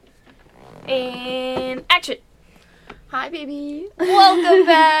And action! Hi, baby. Welcome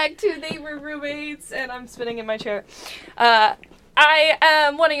back to They Were Roommates, and I'm spinning in my chair. I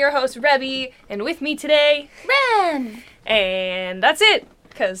am one of your hosts, Rebby, and with me today, Ren! And that's it,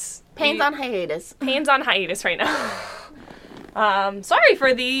 because... Pain's on hiatus. Pain's on hiatus right now. Sorry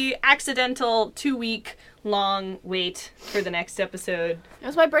for the accidental 2-week long wait for the next episode. It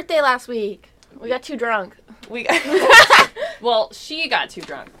was my birthday last week. We got too drunk. Well, she got too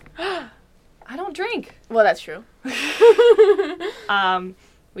drunk. I don't drink. Well, that's true. We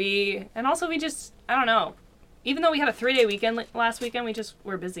just, I don't know. Even though we had a 3-day weekend last weekend, we just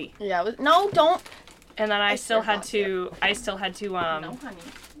were busy. Yeah, don't. And then I still had to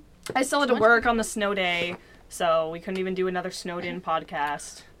work on the snow day, so we couldn't even do another snowed-in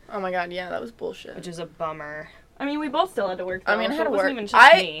podcast. Oh my god, yeah, that was bullshit. Which is a bummer. I mean, we both still had to work, though, I had to work. Even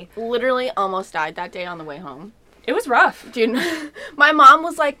just me. Literally almost died that day on the way home. It was rough. Dude, my mom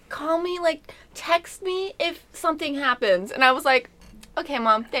was like, call me, like, text me if something happens. And I was like, okay,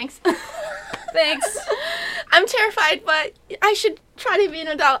 Mom, thanks. Thanks. I'm terrified, but I should try to be an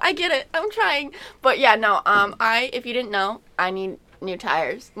adult. I get it. I'm trying. But yeah, no, if you didn't know, I need new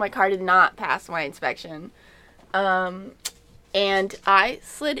tires. My car did not pass my inspection. And I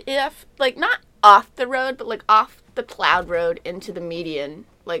slid not off the road, but like off the plowed road into the median,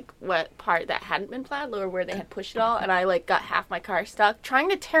 like what part that hadn't been plowed or where they had pushed it all, and I like got half my car stuck trying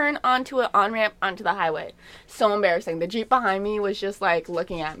to turn onto an on-ramp onto the highway. So embarrassing. The Jeep behind me was just like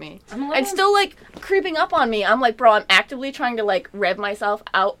looking at me and still like creeping up on me. I'm like, bro, I'm actively trying to like rev myself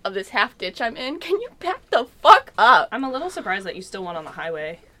out of this half ditch I'm in. Can you back the fuck up? I'm a little surprised that you still went on the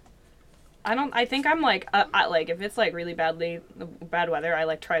highway. I think I'm like, if it's like really bad weather, I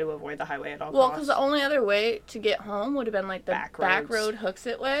like try to avoid the highway at all costs. Well, because the only other way to get home would have been like the back road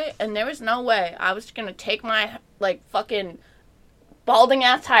Hooksett way, and there was no way I was gonna take my like fucking balding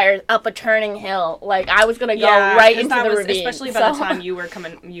ass tires up a turning hill. Like I was gonna go right into the ravine. Especially by the time you were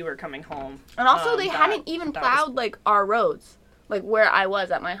coming home. And also they hadn't even plowed like our roads, like where I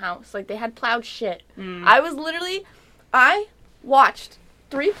was at my house. Like they had plowed shit. I watched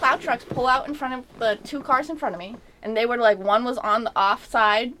 3 plow trucks pull out in front of the 2 cars in front of me, and they were like, one was on the off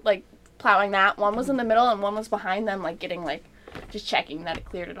side, like plowing that, one was in the middle, and one was behind them, like getting like just checking that it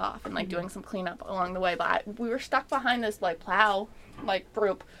cleared it off and like doing some cleanup along the way. But we were stuck behind this like plow like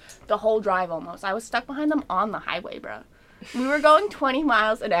group the whole drive almost. I was stuck behind them on the highway, bro. We were going 20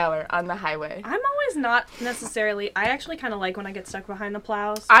 miles an hour on the highway. I'm always not necessarily... I actually kind of like when I get stuck behind the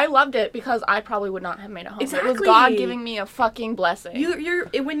plows. I loved it because I probably would not have made it home. Exactly. It was God giving me a fucking blessing.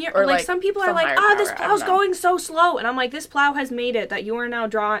 When you're like some people are like, this plow's going so slow. And I'm like, this plow has made it that you are now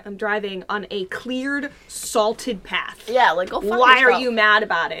driving on a cleared, salted path. Yeah, like, go fuck yourself. Why are you mad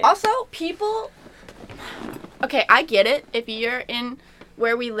about it? Also, people... Okay, I get it. If you're in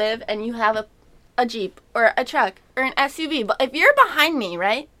where we live and you have a Jeep or a truck or an SUV, but if you're behind me,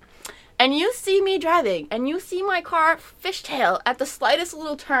 right, and you see me driving and you see my car fishtail at the slightest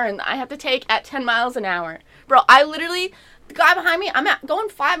little turn that I have to take at 10 miles an hour, bro, the guy behind me, I'm going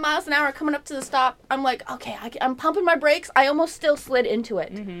 5 miles an hour coming up to the stop. I'm like, okay, I'm pumping my brakes. I almost still slid into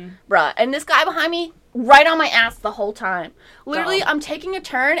it, bruh. And this guy behind me, right on my ass the whole time. Literally, I'm taking a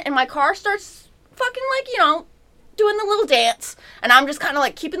turn and my car starts fucking like, doing the little dance, and I'm just kind of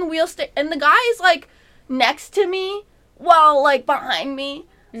like keeping the wheel stick, and the guy is like next to me while like behind me.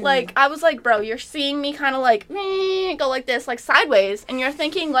 Like I was like, bro, you're seeing me kind of like go like this, like sideways, and you're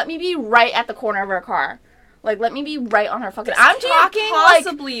thinking, let me be right at the corner of her car, like let me be right on her fucking. I'm talking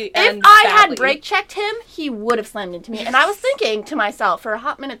possibly like if I had brake checked him, he would have slammed into me. And I was thinking to myself for a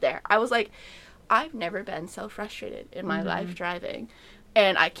hot minute there, I was like, I've never been so frustrated in my life driving.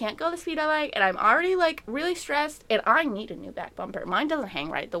 And I can't go the speed I like, and I'm already, like, really stressed, and I need a new back bumper. Mine doesn't hang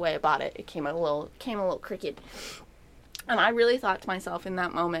right the way I bought it. It came a little crooked. And I really thought to myself in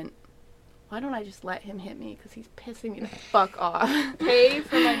that moment, why don't I just let him hit me? Because he's pissing me the fuck off. Pay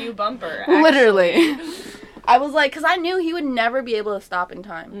for my new bumper, actually. Literally. I was like, because I knew he would never be able to stop in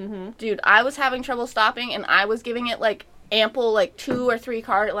time. Dude, I was having trouble stopping, and I was giving it, like, ample, like, 2 or 3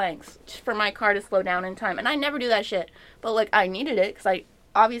 car lengths for my car to slow down in time. And I never do that shit. But, like, I needed it because I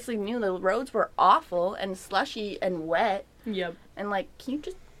obviously knew the roads were awful and slushy and wet. Yep. And, like, can you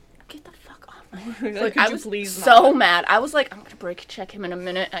just get the fuck off my... Like, I was so mad. I was like, I'm gonna brake check him in a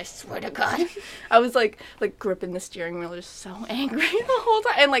minute. I swear to God. I was, like gripping the steering wheel, just so angry the whole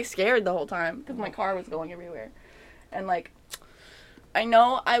time. And, like, scared the whole time because my car was going everywhere. And, like... I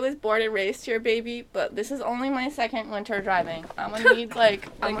know I was born and raised here, baby, but this is only my second winter driving. I'm gonna need, I'm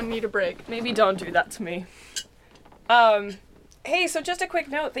gonna need a break. Maybe don't do that to me. Hey, so just a quick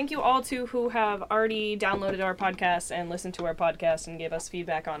note. Thank you all who have already downloaded our podcast and listened to our podcast and gave us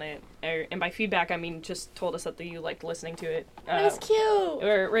feedback on it. And by feedback, I mean just told us that you liked listening to it. That's cute.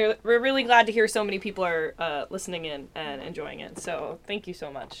 We're really glad to hear so many people are listening in and enjoying it. So thank you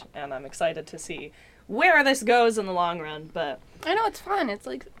so much. And I'm excited to see where this goes in the long run. But I know it's fun. It's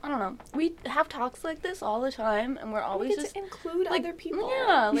like, I don't know. We have talks like this all the time, and we're always just to include like, other people.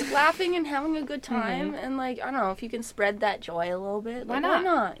 Yeah, like laughing and having a good time, and like, I don't know, if you can spread that joy a little bit, like, why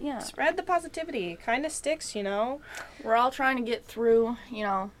not? Yeah. Spread the positivity. Kind of sticks, you know. We're all trying to get through, you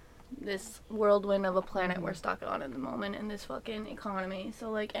know, this whirlwind of a planet we're stuck on at the moment in this fucking economy.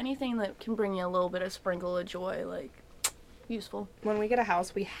 So like anything that can bring you a little bit of sprinkle of joy, like, useful. When we get a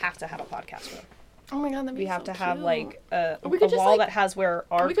house, we have to have a podcast room. Oh my god, that'd be we have so to have cute. Like a wall that has where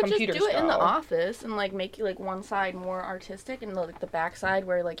our computers go. We could just do it in the office and like make like one side more artistic and like the back side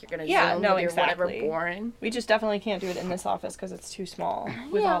where like you're gonna zoom with your whatever boring. We just definitely can't do it in this office because it's too small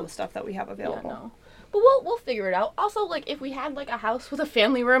with all the stuff that we have available. Yeah, no. But we'll figure it out. Also, like if we had like a house with a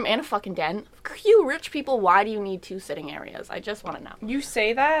family room and a fucking den, you rich people, why do you need 2 sitting areas? I just want to know. You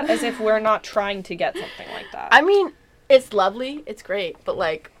say that as if we're not trying to get something like that. I mean, it's lovely, it's great, but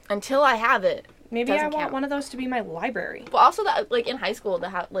like until I have it. Maybe I want one of those to be my library. But also, that like in high school,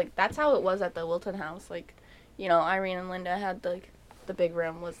 like that's how it was at the Wilton house. Like, you know, Irene and Linda had the big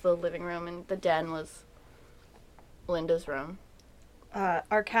room was the living room, and the den was Linda's room.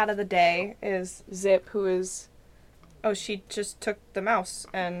 Our cat of the day is Zip, who is. Oh, she just took the mouse,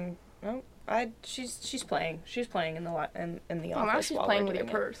 and she's playing. She's playing in the office. Now she's playing with your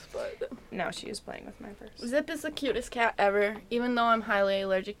purse, but now she is playing with my purse. Zip is the cutest cat ever. Even though I'm highly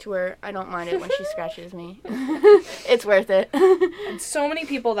allergic to her, I don't mind it when she scratches me. It's worth it. And so many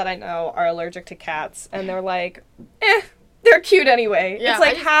people that I know are allergic to cats, and they're like, they're cute anyway. Yeah, it's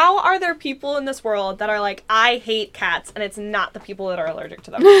like, how are there people in this world that are like, I hate cats, and it's not the people that are allergic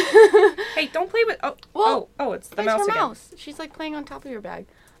to them? Hey, don't play with. It's the mouse again. Mouse. She's like playing on top of your bag.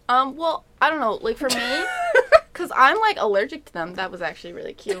 Well, I don't know, like for me, because I'm like allergic to them, that was actually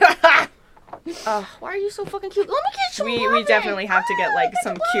really cute. Why are you so fucking cute? Let me get you We definitely have to get like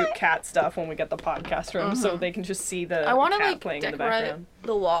some cute cat stuff when we get the podcast room, so they can just see the cat playing in the background.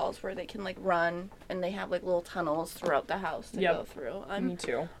 The walls where they can like run, and they have like little tunnels throughout the house to go through. Me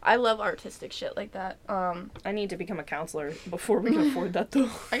too. I love artistic shit like that. I need to become a counselor before we can afford that though.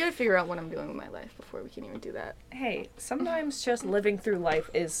 I gotta figure out what I'm doing with my life before we can even do that. Hey, sometimes just living through life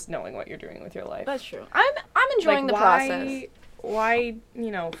is knowing what you're doing with your life. That's true. I'm enjoying the process. Why,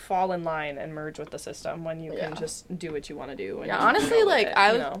 fall in line and merge with the system when you can just do what you want to do? And honestly, like,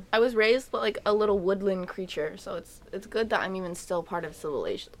 I was raised like a little woodland creature, so it's good that I'm even still part of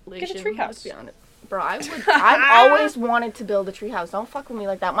civilization. Get a treehouse. Let's be honest. Bro, I've always wanted to build a treehouse. Don't fuck with me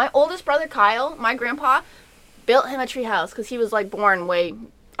like that. My oldest brother, Kyle, my grandpa, built him a treehouse because he was, like, born way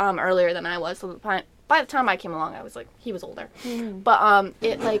earlier than I was, so by the time I came along, I was, like, he was older. Mm-hmm. But,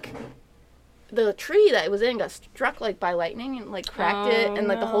 the tree that it was in got struck like by lightning and like cracked it, and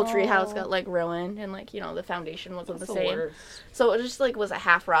like the whole tree house got like ruined, and like the foundation wasn't the same. Worst. So it just like was a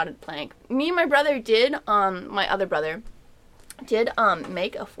half rotted plank. Me and my brother did my other brother did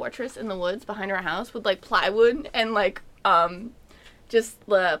make a fortress in the woods behind our house with like plywood and like just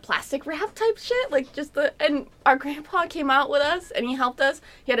the plastic wrap type shit, like and our grandpa came out with us and he helped us.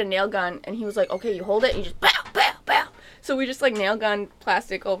 He had a nail gun and he was like, okay, you hold it, and you just bow bow bow. So we just, like, nail gun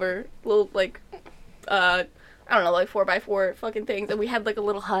plastic over little, like, I don't know, like, 4x4 fucking things. And we had, like, a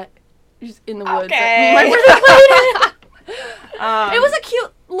little hut just in the woods. Okay. My brother played it. It was a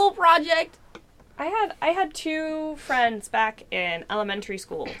cute little project. I had 2 friends back in elementary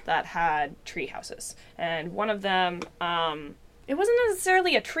school that had tree houses. And one of them, it wasn't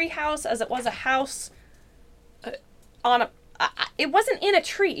necessarily a tree house as it was a house it wasn't in a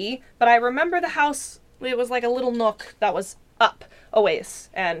tree, but I remember the house. It was like a little nook that was up a ways,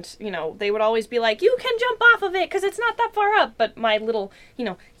 and, they would always be like, you can jump off of it, because it's not that far up, but my little,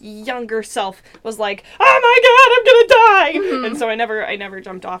 younger self was like, oh my god, I'm gonna die! Mm-hmm. And so I never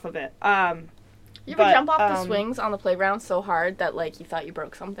jumped off of it. You ever jump off the swings on the playground so hard that, like, you thought you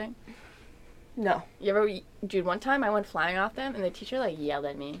broke something? No. Dude, one time I went flying off them, and the teacher, like, yelled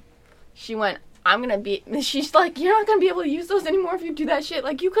at me. She went, she's like, you're not gonna be able to use those anymore if you do that shit.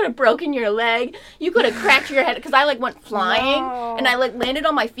 Like, you could have broken your leg. You could have cracked your head. Because I, like, went flying. No. And I, like, landed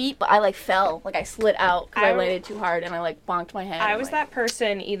on my feet, but I, like, fell. Like, I slid out because I landed too hard. And I, like, bonked my head. I was that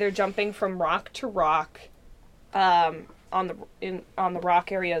person either jumping from rock to rock on the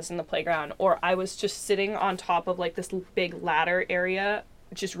rock areas in the playground. Or I was just sitting on top of, like, this big ladder area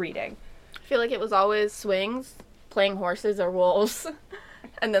just reading. I feel like it was always swings, playing horses or wolves.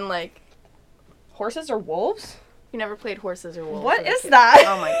 And then, like... Horses or wolves? You never played horses or wolves? What is that?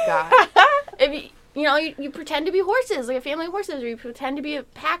 Oh my god. If you pretend to be horses, like a family of horses, or you pretend to be a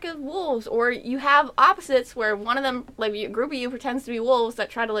pack of wolves, or you have opposites where one of them, like a group of you pretends to be wolves that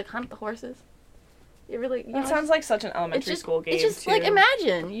try to like hunt the horses. It really, that sounds like such an elementary school game. It's just too. like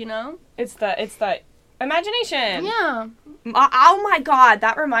imagine, It's the imagination. Yeah. Oh my god,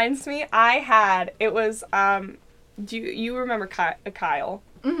 that reminds me. It was do you remember Kyle?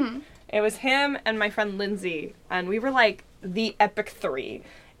 Mm-hmm. It was him and my friend Lindsay, and we were like the epic three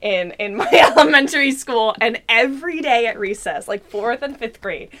in my elementary school, and every day at recess, like 4th and 5th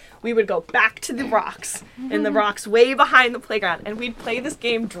grade, we would go back to the rocks, in the rocks way behind the playground, and we'd play this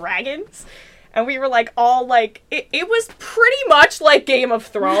game, Dragons, and we were like all like, it was pretty much like Game of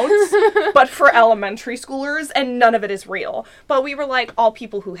Thrones, but for elementary schoolers, and none of it is real. But we were like all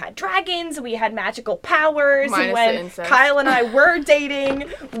people who had dragons, and we had magical powers, Minus and when the incest. Kyle and I were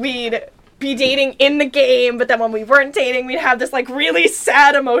dating, we'd be dating in the game, but then when we weren't dating, we'd have this like really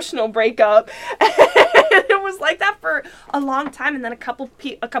sad emotional breakup. It was like that for a long time, and then a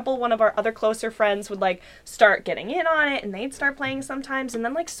couple one of our other closer friends would like start getting in on it, and they'd start playing sometimes, and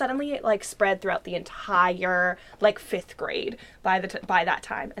then like suddenly it like spread throughout the entire like 5th grade by that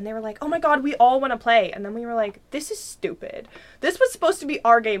time, and they were like, oh my god, we all want to play, and then we were like, this is stupid. This was supposed to be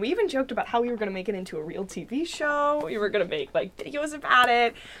our game. We even joked about how we were going to make it into a real TV show. We were going to make like videos about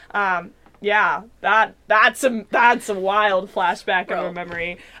it. Yeah, that's a wild flashback in our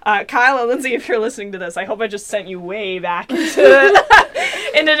memory. Kyle and Lindsay, if you're listening to this, I hope I just sent you way back into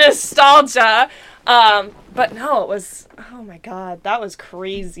into nostalgia. But no, it was, oh my god, that was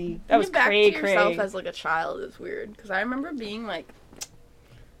crazy. That was cray. Back to yourself as like a child is weird, because I remember being like,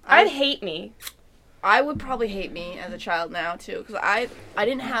 I'd hate me. I would probably hate me as a child now too, because I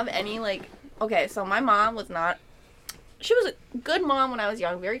didn't have any like, okay, so my mom was not. She was a good mom when I was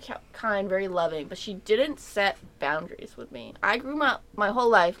young, very kind, very loving, but she didn't set boundaries with me. I grew up my whole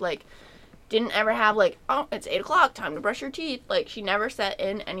life, like, didn't ever have, like, oh, it's 8 o'clock, time to brush your teeth. Like, she never set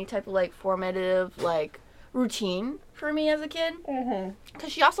in any type of, like, formative, like, routine for me as a kid. Mm-hmm.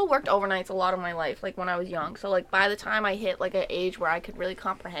 Because she also worked overnights a lot of my life, like, when I was young. So, like, by the time I hit, like, an age where I could really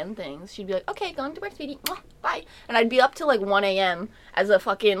comprehend things, she'd be like, okay, going to work, sweetie, bye. And I'd be up till, like, 1 a.m. as a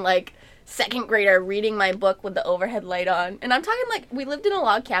fucking, like, 2nd grader reading my book with the overhead light on. And I'm talking, like, we lived in a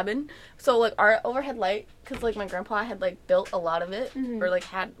log cabin, so, like, our overhead light, because, like, my grandpa had, like, built a lot of it, or, like,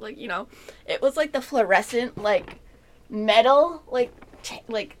 had, like, it was, like, the fluorescent, like, metal, like,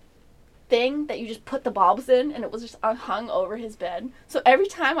 thing that you just put the bulbs in, and it was just hung over his bed. So every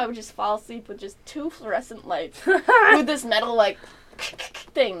time I would just fall asleep with just 2 fluorescent lights with this metal, like,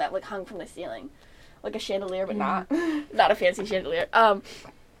 thing that, like, hung from the ceiling. Like a chandelier, but not a fancy chandelier.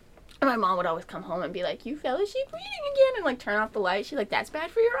 And my mom would always come home and be like, you fell asleep reading again, and like turn off the light. She's like, that's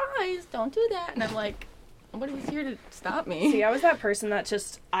bad for your eyes, don't do that. And I'm like, nobody's here to stop me. See, I was that person that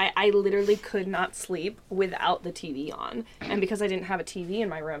just, I literally could not sleep without the TV on. And because I didn't have a TV in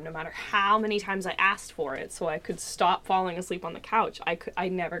my room, no matter how many times I asked for it so I could stop falling asleep on the couch, I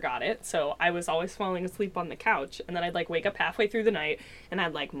never got it. So I was always falling asleep on the couch. And then I'd like wake up halfway through the night and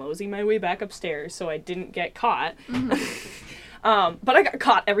I'd like mosey my way back upstairs so I didn't get caught. Mm-hmm. But I got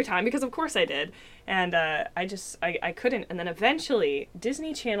caught every time because of course I did. And I couldn't. And then eventually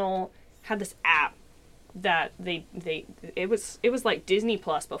Disney Channel had this app that it was like Disney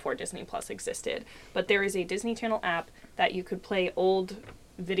Plus before Disney Plus existed. But there is a Disney Channel app that you could play old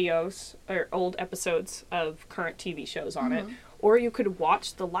videos or old episodes of current TV shows on it. Or you could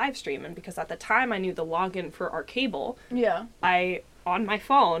watch the live stream. And because at the time I knew the login for our cable, I, on my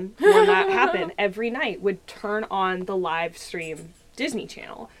phone, when that happened, every night would turn on the live stream Disney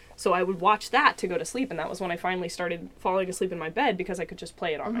Channel. So I would watch that to go to sleep, and that was when I finally started falling asleep in my bed because I could just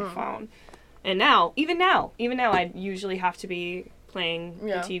play it on my phone. And now, even now, I usually have to be playing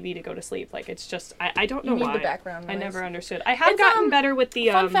the TV to go to sleep. Like, it's just, I don't know why. You need the background noise. I never understood. I have gotten better with the,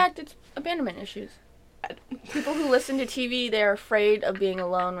 Fun fact, it's abandonment issues. People who listen to TV, they're afraid of being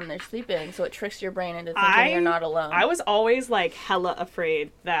alone when they're sleeping, so it tricks your brain into thinking you're not alone. I was always, like, hella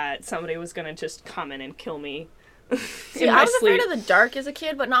afraid that somebody was gonna just come in and kill me. See, I was afraid of the dark as a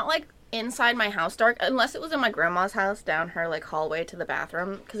kid, but not, like, inside my house dark, unless it was in my grandma's house down her, like, hallway to the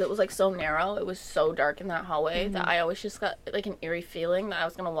bathroom, because it was, like, so narrow. It was so dark in that hallway that I always just got, like, an eerie feeling that I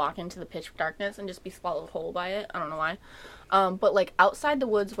was gonna walk into the pitch darkness and just be swallowed whole by it. I don't know why. But, like, outside the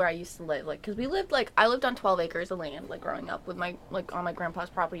woods where I used to live, like, because I lived on 12 acres of land, like, growing up with my, like, on my grandpa's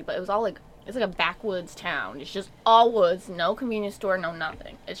property, but it was all, like, it's like a backwoods town. It's just all woods, no convenience store, no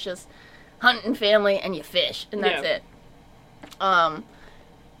nothing. It's just hunting family and you fish, and that's it.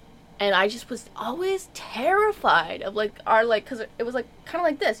 And I just was always terrified of, like, our, like, because it was, like, kind of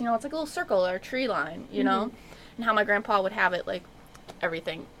like this, it's like a little circle or a tree line, you know? and how my grandpa would have it, like,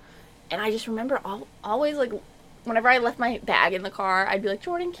 everything. And I just remember always, like, whenever I left my bag in the car, I'd be like,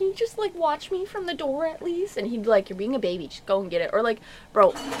 Jordan, can you just, like, watch me from the door at least? And he'd be like, you're being a baby, just go and get it. Or, like,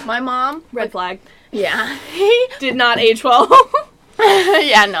 bro, my mom... Red like, flag. Yeah. Did not age well.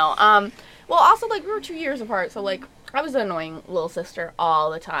 Yeah, no. Well, also, like, we were 2 years apart, so, like, I was the annoying little sister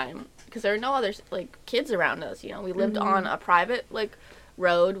all the time. Because there were no other, like, kids around us, you know. We lived on a private, like,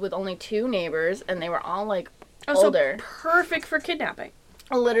 road with only 2 neighbors, and they were all, like, older. So perfect for kidnapping.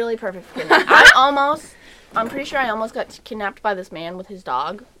 Literally perfect for kidnapping. I'm pretty sure I almost got kidnapped by this man with his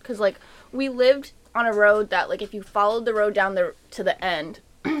dog. Because, like, we lived on a road that, like, if you followed the road down to the end,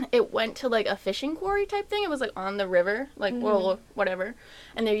 it went to, like, a fishing quarry type thing. It was, like, on the river, like, well, whatever.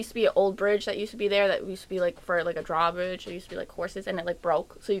 And there used to be an old bridge that used to be there that used to be, like, for, like, a drawbridge. There used to be, like, horses, and it, like,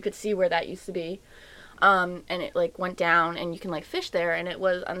 broke. So you could see where that used to be. And it, like, went down, and you can, like, fish there.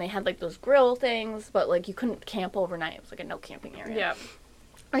 And they had, like, those grill things, but, like, you couldn't camp overnight. It was, like, a no camping area. Yeah.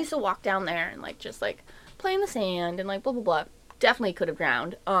 I used to walk down there and, like, just, like, play in the sand and, like, blah, blah, blah. Definitely could have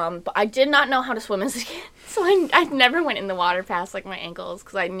drowned. But I did not know how to swim as a kid. So I never went in the water past, like, my ankles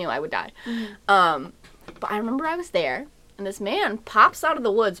because I knew I would die. But I remember I was there, and this man pops out of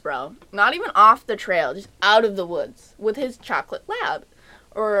the woods, bro. Not even off the trail, just out of the woods with his chocolate lab.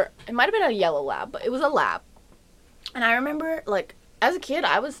 Or it might have been a yellow lab, but it was a lab. And I remember, like, as a kid,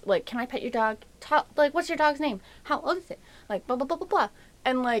 I was like, can I pet your dog? Like, what's your dog's name? How old is it? Like, blah, blah, blah, blah, blah.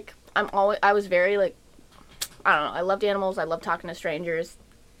 And, like, I was very, like, I don't know. I loved animals. I loved talking to strangers.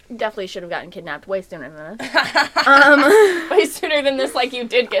 Definitely should have gotten kidnapped way sooner than this. Way sooner than this, like, you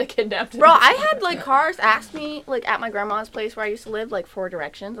did get kidnapped. Bro, I had, like, cars ask me, like, at my grandma's place where I used to live, like, 4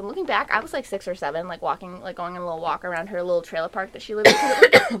 directions. And looking back, I was, like, 6 or 7, like, walking, like, going on a little walk around her little trailer park that she lived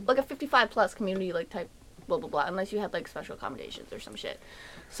in. Like a 55-plus community, like, type blah, blah, blah. Unless you had, like, special accommodations or some shit.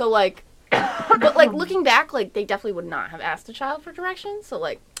 So, like, but, like, looking back, like, they definitely would not have asked a child for directions. So,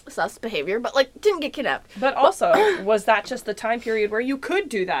 like, sus behavior, but, like, didn't get kidnapped. But also, was that just the time period where you could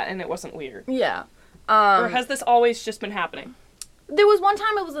do that and it wasn't weird? Yeah. Or has this always just been happening? There was one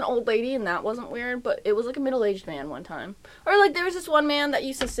time it was an old lady and that wasn't weird, but it was, like, a middle-aged man one time. Or, like, there was this one man that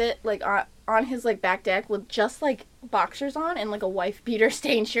used to sit, like, on his, like, back deck with just, like, boxers on and, like, a wife beater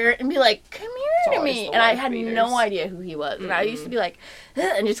stained shirt and be like, come here to me. And I had no idea who he was. And I used to be like,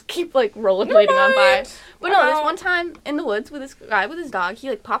 and just keep, like, rollerblading on by. But no, this one time in the woods with this guy with his dog, he,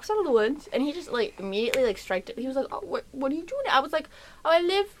 like, pops out of the woods and he just, like, immediately, like, striked it. He was like, oh, what are you doing? I was like, oh, I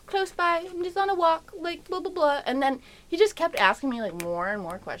live close by. I'm just on a walk, like, blah, blah, blah. And then he just kept asking me, like, more and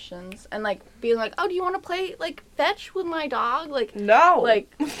more questions and, like, being like, oh, do you want to play, like, fetch with my dog? Like, no.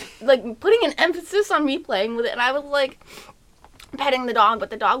 Like, putting an emphasis on me playing with it. And I was, like, petting the dog, but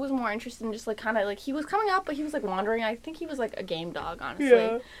the dog was more interested in just, like, kind of, like, he was coming up, but he was, like, wandering. I think he was, like, a game dog, honestly.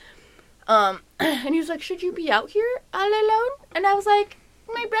 Yeah. And he was like, should you be out here all alone? And I was like,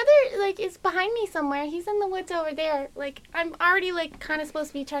 my brother, like, is behind me somewhere. He's in the woods over there. Like, I'm already, like, kind of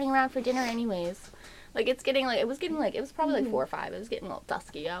supposed to be turning around for dinner anyways. Like, it was probably, like, 4 or 5. It was getting a little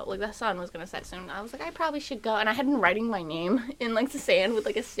dusky out. Like, the sun was going to set soon. I was like, I probably should go. And I had been writing my name in, like, the sand with,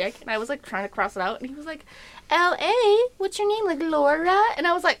 like, a stick. And I was, like, trying to cross it out. And he was like, L.A., what's your name? Like, Laura? And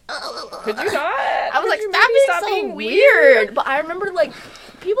I was like, ugh. Could you not? I was like, stop being so weird. But I remember, like,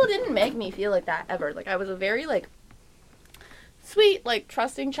 people didn't make me feel like that ever. Like, I was a very, like, sweet, like,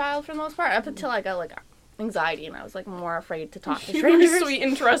 trusting child for the most part. Up until I got, like, anxiety and I was, like, more afraid to talk to strangers. You were sweet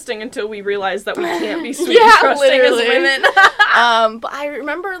and trusting until we realized that we can't be sweet and trusting literally. As women. But I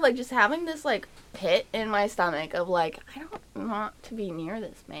remember, like, just having this, like, pit in my stomach of, like, I don't want to be near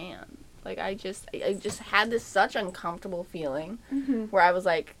this man. Like, I just had this such uncomfortable feeling where I was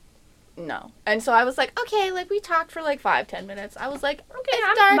like, no. And so I was like, okay, like, we talked for, like, 5-10 minutes. I was like, okay,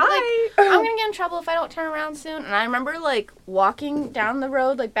 it's dark. Like, I'm gonna get in trouble if I don't turn around soon. And I remember, like, walking down the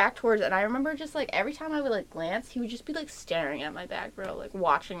road, like, back towards it. And I remember just, like, every time I would, like, glance, he would just be, like, staring at my back, bro, like,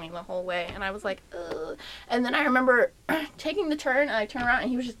 watching me the whole way. And I was like, ugh. And then I remember taking the turn, and I turned around, and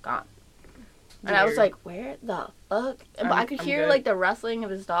he was just gone. And I was like, where the fuck? But I could hear, like, the rustling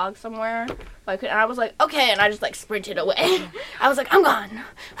of his dog somewhere. And I was like, okay. And I just, like, sprinted away. I was like, I'm gone.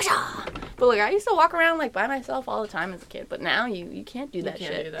 But, like, I used to walk around, like, by myself all the time as a kid. But now you can't do that shit.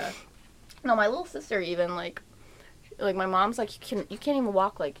 You can't do that. No, my little sister even, like, my mom's like, you can't even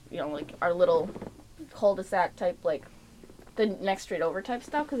walk, like, you know, like, our little cul-de-sac type, like, the next street over type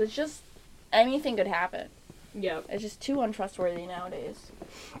stuff. Because it's just, anything could happen. Yeah. It's just too untrustworthy nowadays.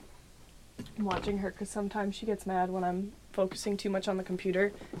 I'm watching her because sometimes she gets mad when I'm focusing too much on the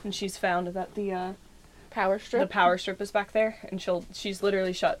computer, and she's found that the power strip is back there, and she's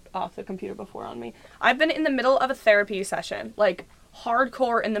literally shut off the computer before on me. I've been in the middle of a therapy session, like,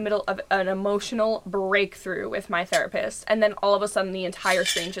 hardcore in the middle of an emotional breakthrough with my therapist, and then all of a sudden the entire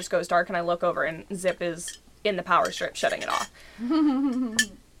screen just goes dark, and I look over and Zip is in the power strip shutting it off.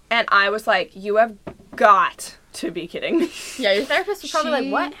 And I was like, you have got to be kidding me. Yeah, your therapist was probably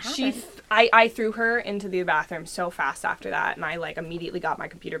like, what happened? I threw her into the bathroom so fast after that, and I, like, immediately got my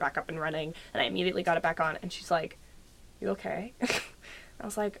computer back up and running, and I immediately got it back on, and she's like, you okay? I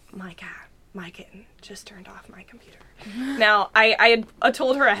was like, my cat, my kitten, just turned off my computer. Now, I had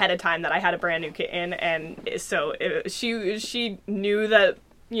told her ahead of time that I had a brand new kitten, and so she knew that,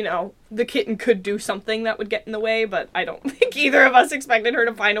 you know, the kitten could do something that would get in the way, but I don't think either of us expected her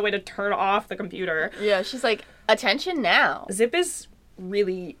to find a way to turn off the computer. Yeah, she's like, attention now. Zip is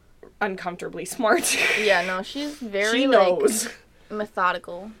really uncomfortably smart. Yeah, no, she's very, she knows. Like,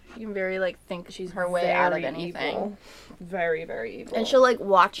 methodical. She can very, like, think her way out of anything. Evil. Very, very evil. And she'll, like,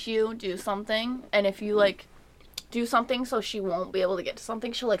 watch you do something, and if you, like, do something so she won't be able to get to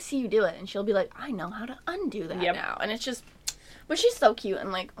something, she'll, like, see you do it, and she'll be like, I know how to undo that now. And it's just... But she's so cute,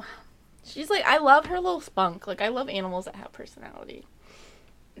 and, like, she's, like, I love her little spunk. Like, I love animals that have personality.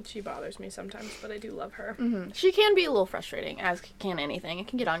 She bothers me sometimes, but I do love her. Mm-hmm. She can be a little frustrating, as can anything. It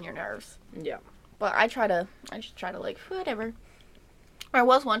can get on your nerves. Yeah. But I just try to, like, whatever. There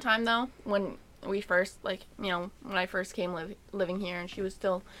was one time, though, when we first, like, you know, when I first came living here, and she was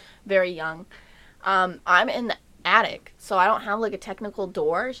still very young. I'm in the attic, so I don't have, like, a technical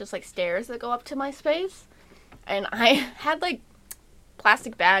door. It's just, like, stairs that go up to my space. And I had, like,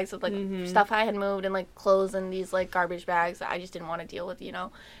 plastic bags of, like, stuff I had moved, and, like, clothes in these, like, garbage bags that I just didn't want to deal with, you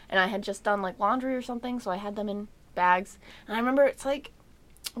know. And I had just done, like, laundry or something, so I had them in bags. And I remember it's, like,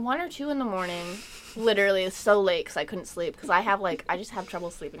 1 or 2 in the morning. Literally, it's so late because I couldn't sleep. Because I just have trouble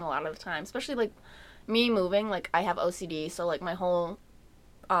sleeping a lot of the time. Especially, like, me moving, like, I have OCD, so, like, my whole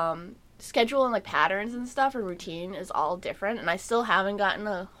schedule and, like, patterns and stuff or routine is all different. And I still haven't gotten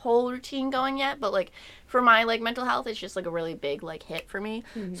a whole routine going yet, but, like, for my, like, mental health, it's just, like, a really big, like, hit for me.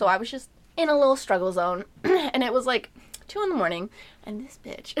 Mm-hmm. So I was just in a little struggle zone. And it was, like, 2 in the morning, and this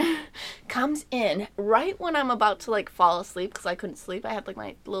bitch comes in right when I'm about to, like, fall asleep because I couldn't sleep. I had, like,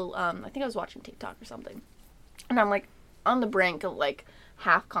 my little, I think I was watching TikTok or something. And I'm, like, on the brink of, like,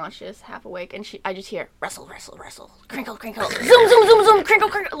 half conscious, half awake, and I just hear, wrestle, wrestle, wrestle, crinkle, crinkle, zoom, zoom, zoom, zoom, crinkle,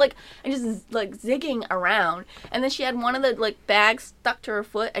 crinkle, like, and just, like, zigging around. And then she had one of the, like, bags stuck to her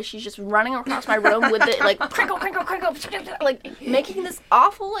foot as she's just running across my room with it, like, crinkle, crinkle, crinkle, like, making this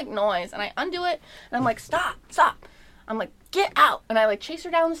awful, like, noise. And I undo it, and I'm like, stop, stop. I'm like, get out. And I, like, chase her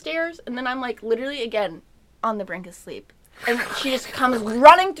down the stairs, and then I'm, like, literally, again, on the brink of sleep. And she just comes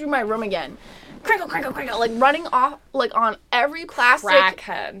running through my room again. Crinkle, crinkle, crinkle, like, running off, like, on every plastic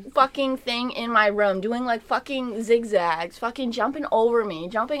crackhead fucking thing in my room, doing, like, fucking zigzags, fucking jumping over me,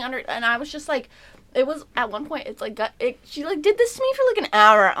 jumping under, and I was just, like, it was, at one point, it's, like, she, like, did this to me for, like, an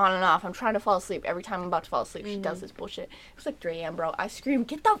hour on and off. I'm trying to fall asleep. Every time I'm about to fall asleep, she does this bullshit. It was, like, 3 a.m., bro. I screamed,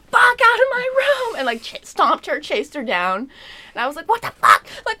 get the fuck out of my room, and, like, stomped her, chased her down, and I was like, what the fuck?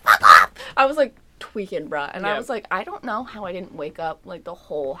 Like, fuck off! I was, like, tweaking, bruh. And I was like, I don't know how I didn't wake up, like, the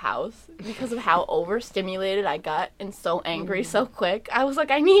whole house because of how overstimulated I got and so angry so quick. I was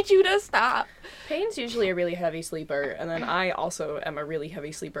like, I need you to stop. Payne's usually a really heavy sleeper, and then I also am a really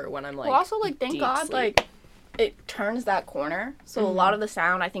heavy sleeper when I'm, like, well, also, like, thank God, sleep. Like, it turns that corner, so a lot of the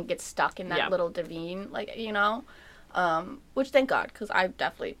sound, I think, gets stuck in that little ravine, like, you know, which, thank God, because I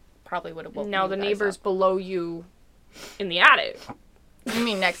definitely probably would have woken Now, the neighbors below you in the attic. You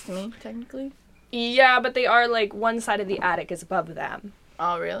mean next to me, technically? Yeah, but they are, like, one side of the attic is above them.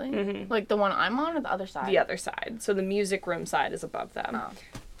 Oh, really? Mm-hmm. Like, the one I'm on or the other side? The other side. So the music room side is above them. Oh.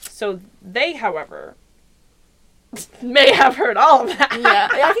 So they, however, may have heard all of that. Yeah,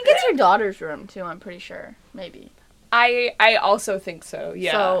 I think it's your daughter's room, too, I'm pretty sure. Maybe. I also think so,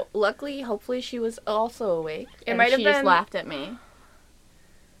 yeah. So, luckily, hopefully she was also awake. It might have she been... just laughed at me.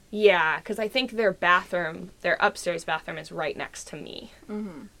 Yeah, because I think their upstairs bathroom is right next to me.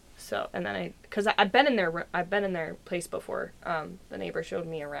 Mm-hmm. So, and then because I've been in their place before. The neighbor showed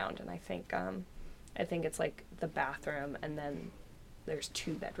me around, and I think it's like the bathroom, and then there's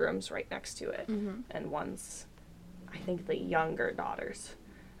 2 bedrooms right next to it, and one's, I think, the younger daughter's,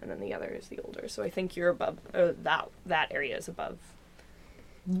 and then the other is the older. So I think you're above that area is above.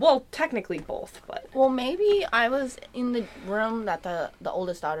 Well, technically both, but... Well, maybe I was in the room that the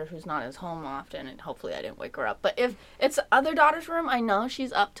oldest daughter, who's not as home often, and hopefully I didn't wake her up. But if it's the other daughter's room, I know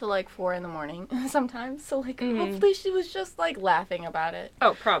she's up to, like, 4 in the morning sometimes. So, like, hopefully she was just, like, laughing about it.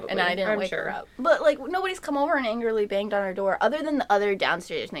 Oh, probably. And I didn't wake her up. But, like, nobody's come over and angrily banged on her door, other than the other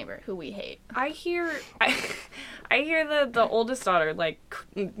downstairs neighbor, who we hate. I hear I hear the oldest daughter, like,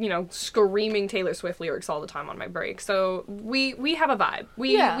 screaming Taylor Swift lyrics all the time on my break. So we have a vibe.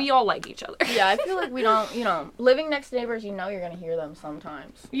 We all like each other. Yeah, I feel like we don't, living next to neighbors, you're going to hear them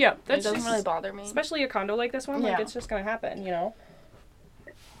sometimes. Yeah. It doesn't really bother me. Especially a condo like this one. Like, it's just going to happen,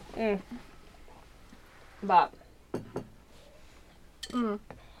 But.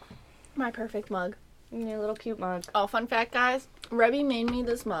 My perfect mug. Your little cute mug. Oh, fun fact, guys. Rebby made me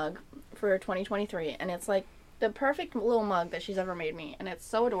this mug for 2023, and it's like the perfect little mug that she's ever made me, and it's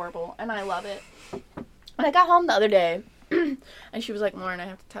so adorable, and I love it. And I got home the other day, and she was like, Lauren, I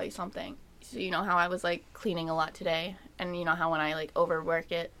have to tell you something. So you know how I was, like, cleaning a lot today, and you know how when I, like,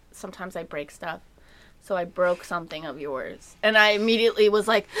 overwork it, sometimes I break stuff. So I broke something of yours. And I immediately was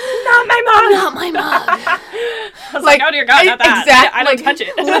like, not my mug! Not my mug! I was like, oh dear God, not that. Exactly. I don't touch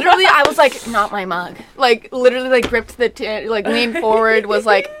it. Literally, I was like, not my mug. Like, literally, like, gripped the, leaned forward, was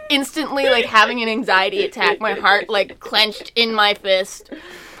like, instantly, like, having an anxiety attack. My heart, like, clenched in my fist.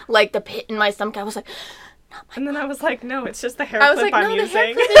 Like, the pit in my stomach. I was like, and then I was like, no, it's just the hair clip clip I'm using. The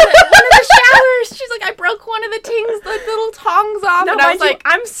hair clip is one of the showers. She's like, I broke one of the tings, the little tongs off. No, and I was like,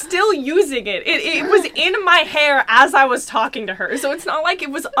 I'm still using it. It was in my hair as I was talking to her, so it's not like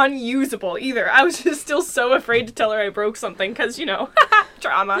it was unusable either. I was just still so afraid to tell her I broke something, because,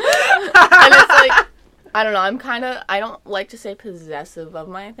 trauma. And it's like, I don't know, I don't like to say possessive of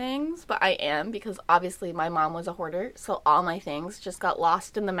my things, but I am, because obviously my mom was a hoarder, so all my things just got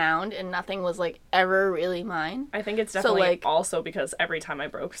lost in the mound, and nothing was, like, ever really mine. I think it's definitely also because every time I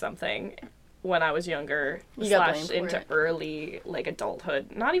broke something when I was younger, / into early, like,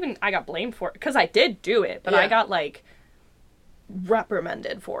 adulthood, not even, I got blamed for it, because I did do it, but I got, like,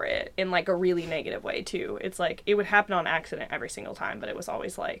 reprimanded for it in, like, a really negative way, too. It's like, it would happen on accident every single time, but it was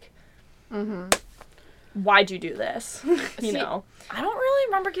always like, why'd you do this? you know? I don't really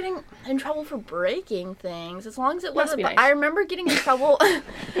remember getting in trouble for breaking things, as long as it wasn't. Nice. I remember getting in trouble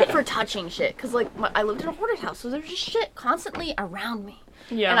for touching shit, because, like, I lived in a hoarder's house, so there was just shit constantly around me.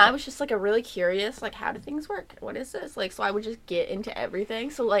 Yeah. And I was just, like, a really curious, like, how do things work? What is this? Like, so I would just get into everything.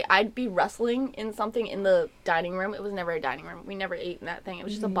 So, like, I'd be wrestling in something in the dining room. It was never a dining room. We never ate in that thing. It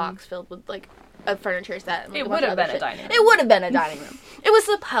was just a box filled with, like, a furniture set. And, like, it would have been a dining room. It would have been a dining room. It was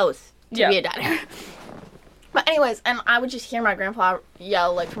supposed to be a dining room. But anyways, and I would just hear my grandpa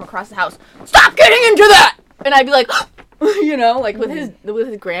yell, like, from across the house, "Stop getting into that!" And I'd be like, like, with his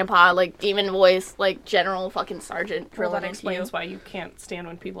grandpa, like, demon voice, like, general fucking sergeant drilling that explains into why you can't stand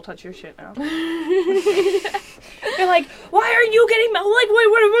when people touch your shit now. You're like, why are you getting... Like,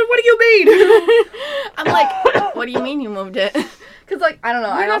 what do you mean? I'm like, what do you mean you moved it? Because, like, I don't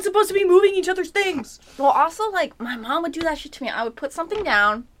know. We're not supposed to be moving each other's things. Well, also, like, my mom would do that shit to me. I would put something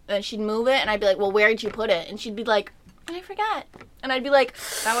down, and she'd move it, and I'd be like, well, where did you put it? And she'd be like, I forgot. And I'd be like,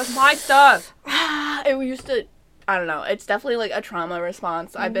 that was my stuff. It used to, I don't know. It's definitely, like, a trauma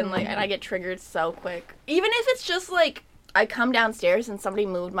response. I've been, like, and I get triggered so quick. Even if it's just, like, I come downstairs and somebody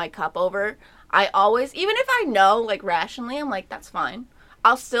moved my cup over, I always, even if I know, like, rationally, I'm like, that's fine.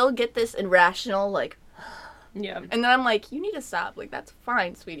 I'll still get this irrational, like, yeah. And then I'm like, you need to stop. Like, that's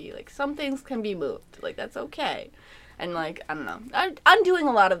fine, sweetie. Like, some things can be moved. Like, that's okay. And, like, I don't know. I'm doing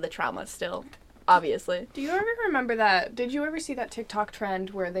a lot of the trauma still, obviously. Do you ever remember that? Did you ever see that TikTok trend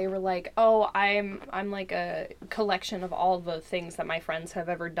where they were like, oh, I'm like a collection of all the things that my friends have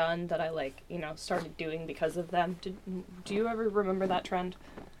ever done that I, like, started doing because of them? Do you ever remember that trend?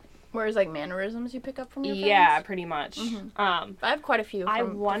 Whereas, like, mannerisms you pick up from your friends? Yeah, pretty much. Mm-hmm. I have quite a few from I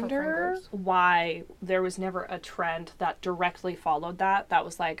wonder why there was never a trend that directly followed that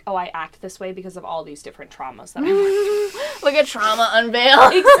was like, oh, I act this way because of all these different traumas that I went through. Like a trauma unveil.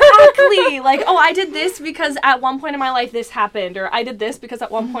 Exactly! Like, oh, I did this because at one point in my life this happened, or I did this because at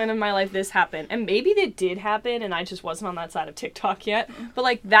one point in my life this happened. And maybe it did happen and I just wasn't on that side of TikTok yet. But,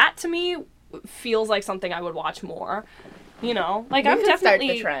 like, that to me feels like something I would watch more. Like, I'm definitely... start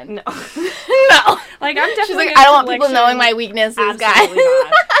the trend. No. No. Like, I'm definitely... She's like, I don't want people knowing my weaknesses, guys.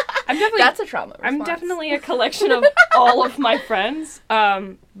 Not. I'm definitely... That's a trauma response. I'm definitely a collection of all of my friends,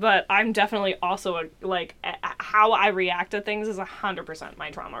 but I'm definitely also, how I react to things is 100%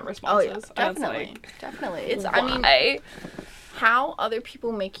 my trauma responses. Oh, yeah. Definitely. Definitely. It's, why? I mean, how other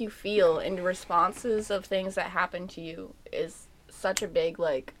people make you feel in responses of things that happen to you is such a big,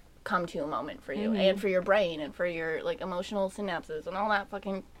 like, come to a moment for you, and for your brain, and for your, like, emotional synapses, and all that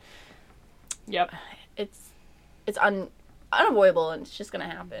fucking... Yep. It's unavoidable, and it's just gonna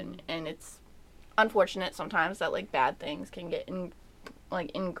happen, and it's unfortunate sometimes that, like, bad things can get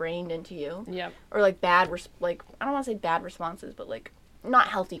ingrained into you. Yep. Or, like, I don't want to say bad responses, but, like, not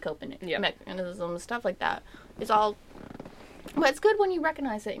healthy coping mechanisms, stuff like that. It's all But it's good when you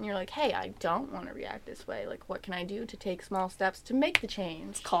recognize it and you're like, hey, I don't want to react this way. Like, what can I do to take small steps to make the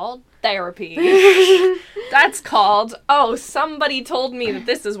change? It's called therapy. That's called, oh, somebody told me that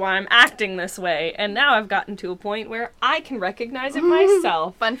this is why I'm acting this way, and now I've gotten to a point where I can recognize it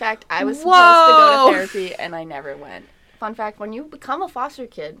myself. Fun fact, I was supposed to go to therapy and I never went. Fun fact, when you become a foster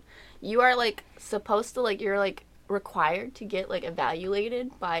kid, you are, like, supposed to, like, you're, like, required to get, like,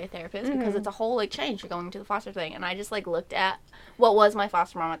 evaluated by a therapist because it's a whole, like, change. You're going to the foster thing. And I just, like, looked at what was my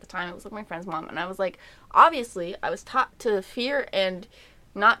foster mom at the time. It was, like, my friend's mom. And I was like, obviously, I was taught to fear and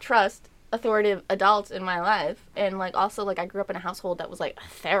not trust authoritative adults in my life. And, like, also, like, I grew up in a household that was, like,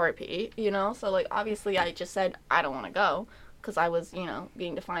 therapy, you know? So, like, obviously, I just said, I don't want to go because I was, you know,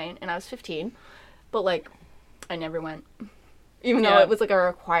 being defiant. And I was 15. But, like, I never went. Even though it was, like, a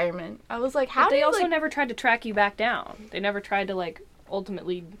requirement. I was like, how do you, they also like, never tried to track you back down. They never tried to, like,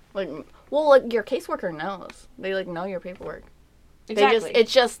 ultimately... Like, well, like, your caseworker knows. They, like, know your paperwork. Exactly.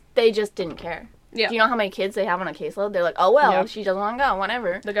 They just didn't care. Yeah. Do you know how many kids they have on a caseload? They're like, oh, well, she doesn't want to go,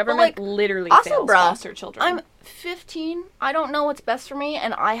 whatever. The government literally fails foster children. I'm 15. I don't know what's best for me,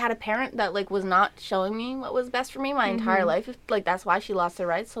 and I had a parent that, like, was not showing me what was best for me my entire life. Like, that's why she lost her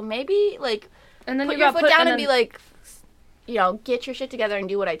rights. So maybe, like, and then put your foot down and be like... You know, get your shit together and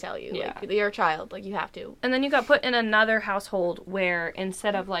do what I tell you. Yeah. Like, you're a child. Like, you have to. And then you got put in another household where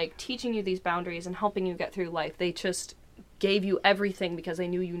instead of, like, teaching you these boundaries and helping you get through life, they just gave you everything because they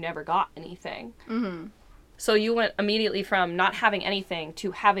knew you never got anything. Mm-hmm. So you went immediately from not having anything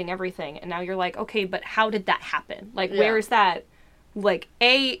to having everything. And now you're like, okay, but how did that happen? Like, where is that? Like,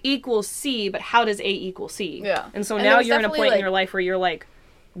 A equals C, but how does A equal C? Yeah. And so now you're in a point in your life where you're like,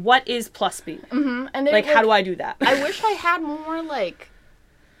 what is plus B? Mm-hmm. And like, how do I do that? I wish I had more, like,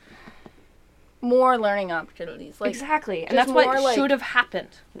 more learning opportunities. Like, exactly. And that's what like, should have happened.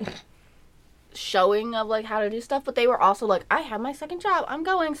 Showing of, like, how to do stuff. But they were also like, I have my second job. I'm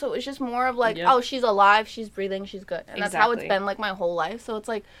going. So it was just more of, like, oh, she's alive. She's breathing. She's good. And that's how it's been, like, my whole life. So it's,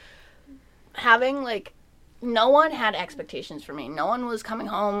 like, having, like, no one had expectations for me. No one was coming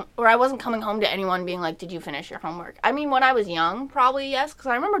home, or I wasn't coming home to anyone being like, did you finish your homework? I mean, when I was young, probably yes, because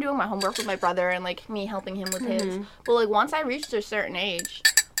I remember doing my homework with my brother and, like, me helping him with his. But, like, once I reached a certain age,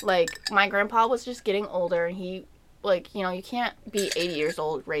 like, my grandpa was just getting older, and he, like, you know, you can't be 80 years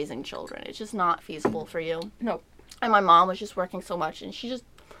old raising children. It's just not feasible for you. No. And my mom was just working so much, and she just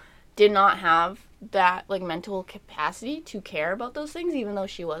did not have that, like, mental capacity to care about those things, even though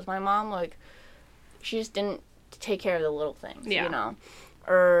she was my mom. Like, she just didn't take care of the little things, you know,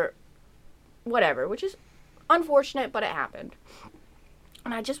 or whatever, which is unfortunate, but it happened.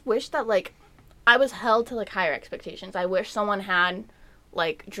 And I just wish that, like, I was held to, like, higher expectations. I wish someone had,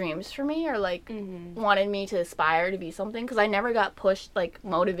 like, dreams for me or, like, wanted me to aspire to be something, because I never got pushed, like,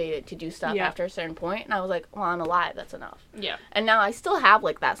 motivated to do stuff after a certain point. And I was like, well, I'm alive. That's enough. Yeah. And now I still have,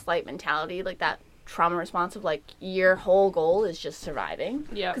 like, that slight mentality, like, that trauma response of, like, your whole goal is just surviving.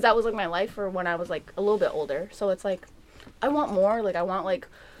 Yeah. Because that was, like, my life for when I was, like, a little bit older. So it's, like, I want more. Like, I want, like,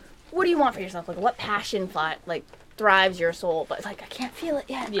 what do you want for yourself? Like, what passion thought, like, thrives your soul? But, like, I can't feel it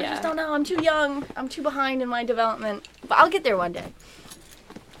yet. Yeah. I just don't know. I'm too young. I'm too behind in my development. But I'll get there one day.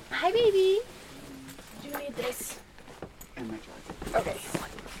 Hi, baby. Do you need this? Okay.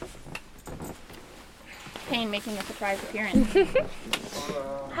 Payne making a surprise appearance.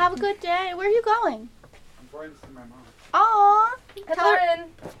 Have a good day. Where are you going? I'm going to see my mom. Aw.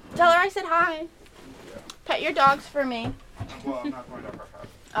 Tell her I said hi. Yeah. Pet your dogs for me. Well, I'm not going to her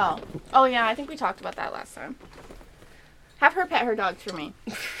house. Oh yeah, I think we talked about that last time. Have her pet her dogs for me.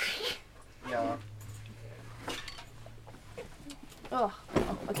 Yeah. Oh,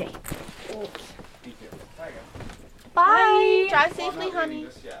 okay. Thank you. Bye. Drive Well, safely, I'm not honey.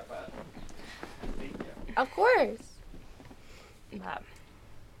 leaving just yet, but thank you. Of course.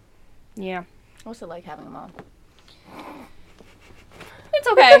 Yeah. What's it like having a mom? It's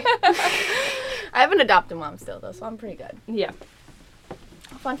okay. I have an adopted mom still, though, so I'm pretty good. Yeah.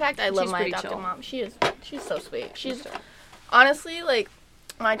 Fun fact, I love She's my pretty adopted chill. mom. She's so sweet. She's honestly, like,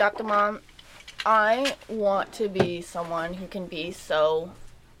 my adopted mom, I want to be someone who can be so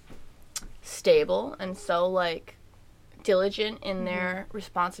stable and so, like, diligent in their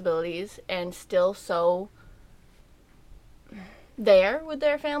responsibilities and still so there with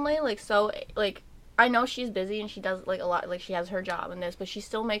their family. Like, so, like, I know she's busy and she does, like, a lot, like, she has her job and this, but she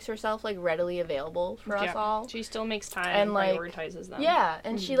still makes herself, like, readily available for us all. She still makes time and, like, prioritizes them. Yeah,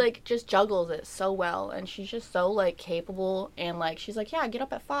 and she, like, just juggles it so well, and she's just so, like, capable, and, like, she's like, yeah, I get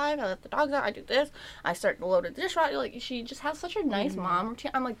up at 5, I let the dogs out, I do this, I start to load the dishwasher, like, she just has such a nice mom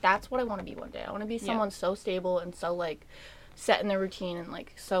routine. I'm like, that's what I want to be one day. I want to be someone so stable and so, like, set in their routine and,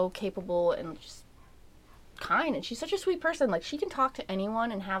 like, so capable and just, kind, and she's such a sweet person. Like, she can talk to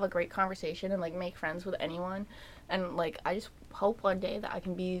anyone and have a great conversation and, like, make friends with anyone. And, like, I just hope one day that I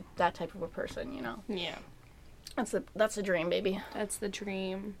can be that type of a person, you know? Yeah. That's the dream, baby. That's the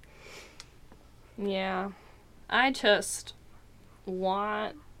dream. Yeah. I just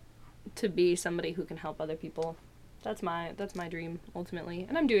want to be somebody who can help other people. That's my dream, ultimately.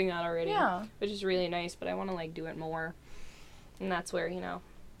 And I'm doing that already. Yeah. Which is really nice, but I want to, like, do it more. And that's where, you know,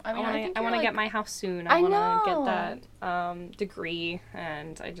 I want to get my house soon. I want to get that degree,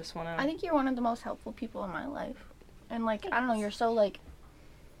 and I just want to... I think you're one of the most helpful people in my life. And, like, I don't know, you're so, like,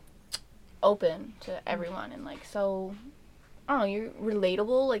 open to everyone, and, like, so, I don't know, you're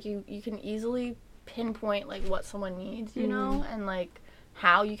relatable. Like, you can easily pinpoint, like, what someone needs, you know? And, like,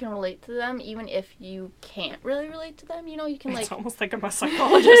 how you can relate to them, even if you can't really relate to them, you know? You can, like... It's almost like I'm a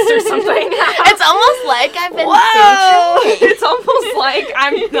psychologist or something. It's almost like I've been... Whoa! It's almost like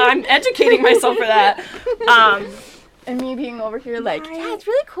I'm educating myself for that. And me being over here like, yeah, it's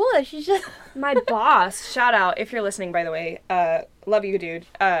really cool that she's just... My boss, shout out, if you're listening, by the way, love you, dude.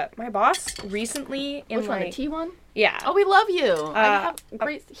 My boss recently in, Which one, the T one? Yeah. Oh, we love you.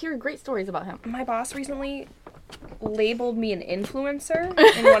 I hear great stories about him. My boss recently labeled me an influencer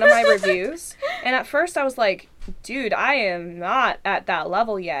in one of my reviews. And at first I was like, dude, I am not at that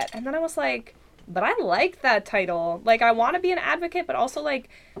level yet. And then I was like, but I like that title. Like, I want to be an advocate, but also, like,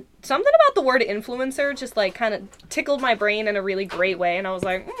 something about the word influencer just, like, kind of tickled my brain in a really great way. And I was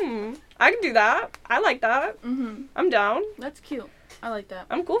like, I can do that. I like that. Mm-hmm. I'm down. That's cute. I like that.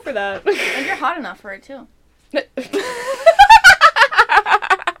 I'm cool for that. And you're hot enough for it, too.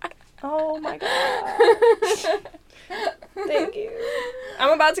 Oh, my God. Thank you.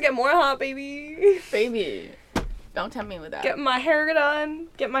 I'm about to get more hot, baby. Baby. Don't tempt me with that. Get my hair done.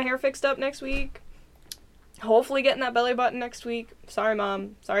 Get my hair fixed up next week. Hopefully getting that belly button next week. Sorry,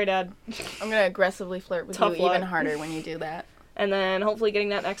 Mom. Sorry, Dad. I'm going to aggressively flirt with you even harder when you do that. And then hopefully getting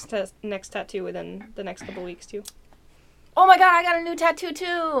that next tattoo within the next couple weeks, too. Oh my God, I got a new tattoo,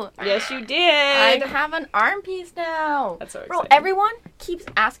 too. Yes, you did. I have an arm piece now. That's so exciting. Bro, everyone keeps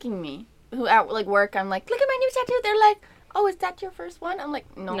asking me, who at, like, work, I'm like, look at my new tattoo. They're like, oh, is that your first one? I'm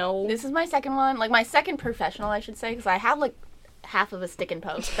like, no. This is my second one. Like, my second professional, I should say, because I have, like, half of a stick and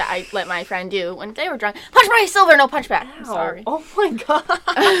post that I let my friend do when they were drunk. Punch my silver, no punch back. I'm sorry. Oh my God.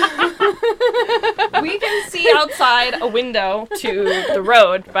 We can see outside a window to the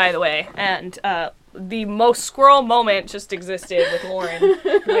road, by the way, and the most squirrel moment just existed with Lauren,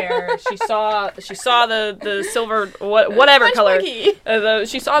 where she saw the silver whatever punch color buggy.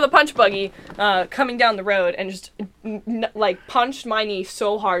 She saw the punch buggy coming down the road and just like punched my knee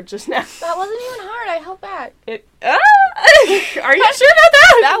so hard just now. That wasn't even hard. I held back. Are you sure about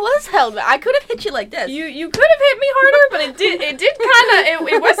that? That was held back. I could have hit you like this. You could have hit me harder, but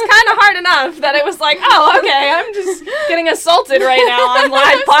it was kind of hard enough that it was like, oh, okay, I'm just getting assaulted right now on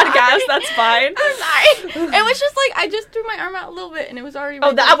live podcast. That's fine. I'm sorry. It was just like I just threw my arm out a little bit and it was already.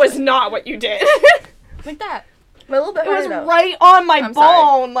 Oh, that was not what you did. Like that. A little bit. It was right on my bone.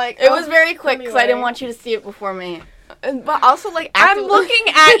 Sorry. Like it was very quick because I didn't want you to see it before me. But also, like, I'm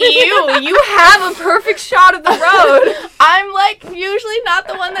looking at you. You have a perfect shot of the road. I'm, like, usually not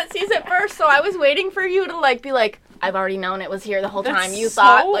the one that sees it first, so I was waiting for you to, like, be like, I've already known it was here the whole time. You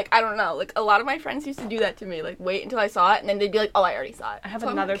thought, like, I don't know. Like, a lot of my friends used to do that to me. Like, wait until I saw it, and then they'd be like, oh, I already saw it. I have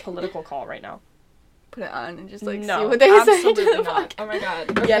another political call right now. Put it on and just, like, see what they say to the podcast. Oh, my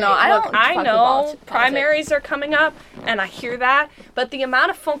God. Okay, yeah, no, I know primaries are coming up, and I hear that, but the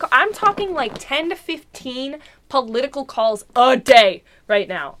amount of phone calls, I'm talking, like, 10 to 15 political calls a day right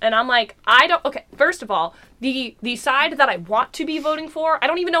now. And I'm like, okay, first of all, the side that I want to be voting for, I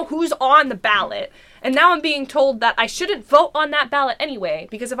don't even know who's on the ballot. And now I'm being told that I shouldn't vote on that ballot anyway,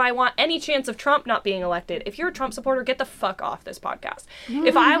 because if I want any chance of Trump not being elected, if you're a Trump supporter, get the fuck off this podcast.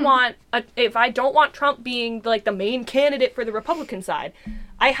 If I don't want Trump being, like, the main candidate for the Republican side,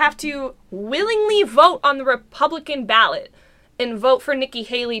 I have to willingly vote on the Republican ballot and vote for Nikki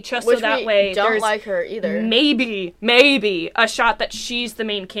Haley just so that way don't like her either. Maybe a shot that she's the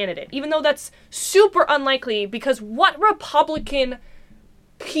main candidate. Even though that's super unlikely, because what Republican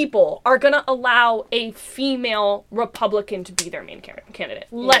people are going to allow a female Republican to be their main candidate?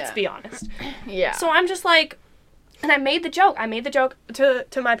 Let's be honest. Yeah. So I'm just like, and I made the joke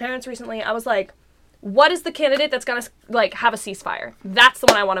to my parents recently. I was like, what is the candidate that's going to, like, have a ceasefire? That's the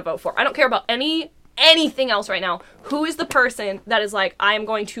one I want to vote for. I don't care about anything else right now. Who is the person that is like, I am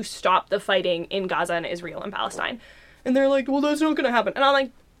going to stop the fighting in Gaza and Israel and Palestine? And they're like, well, that's not going to happen. And I'm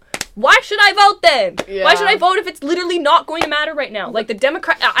like, why should I vote then? Yeah. Why should I vote if it's literally not going to matter right now? Like, the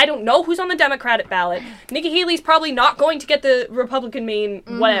Democrat, I don't know who's on the Democratic ballot. Nikki Haley's probably not going to get the Republican main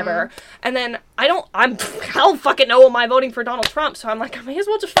whatever. And then hell fucking no am I voting for Donald Trump, so I'm like, I may as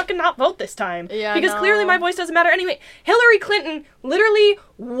well just fucking not vote this time. Yeah, because no. clearly my voice doesn't matter anyway. Hillary Clinton literally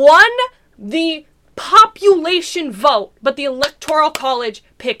won the population vote, but the Electoral College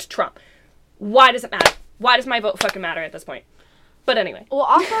picked Trump. Why does it matter? Why does my vote fucking matter at this point? But anyway. Well,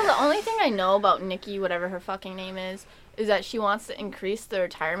 also, the only thing I know about Nikki, whatever her fucking name is that she wants to increase the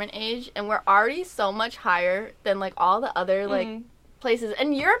retirement age, and we're already so much higher than, like, all the other, like, places.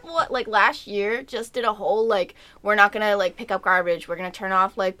 And Europe, last year, just did a whole, like, we're not gonna, like, pick up garbage, we're gonna turn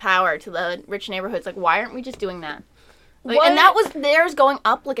off, like, power to the rich neighborhoods. Like, why aren't we just doing that? Like, and that was theirs going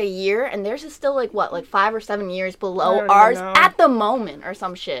up, like, a year, and theirs is still, like, 5 or 7 years below ours at the moment, or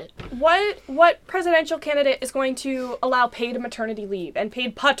some shit. What presidential candidate is going to allow paid maternity leave and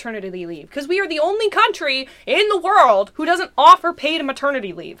paid paternity leave? Because we are the only country in the world who doesn't offer paid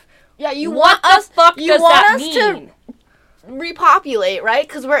maternity leave. Yeah, you what want us, the fuck you does want that us mean? to repopulate, right?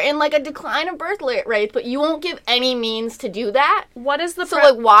 Because we're in, like, a decline of birth rate, but you won't give any means to do that. What is the...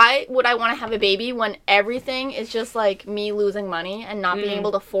 like, why would I want to have a baby when everything is just, like, me losing money and not being able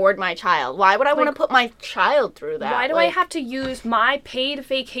to afford my child? Why would I want to put my child through that? Why do I have to use my paid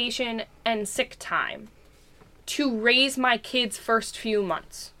vacation and sick time to raise my kid's first few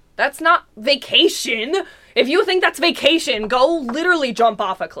months? That's not vacation. If you think that's vacation, go literally jump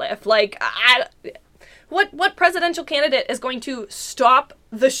off a cliff. Like, What presidential candidate is going to stop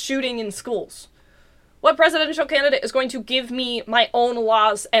the shooting in schools? What presidential candidate is going to give me my own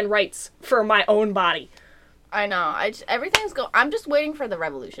laws and rights for my own body? I know. I'm just waiting for the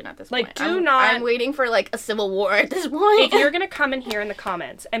revolution at this point. Like, I'm waiting for, like, a civil war at this point. If you're gonna come in here in the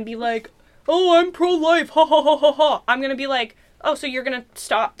comments and be like, oh, I'm pro-life, ha ha ha ha ha, I'm gonna be like, oh, so you're gonna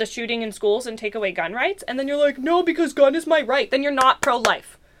stop the shooting in schools and take away gun rights? And then you're like, no, because gun is my right. Then you're not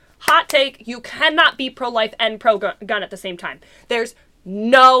pro-life. Hot take, you cannot be pro-life and pro-gun at the same time. There's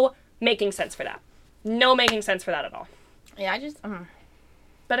no making sense for that. No making sense for that at all. Yeah,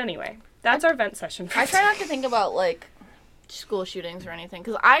 But anyway, that's our vent session. I try not to think about, like, school shootings or anything,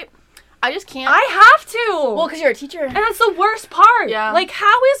 because I just can't. I have to! Well, because you're a teacher. And that's the worst part. Yeah. Like,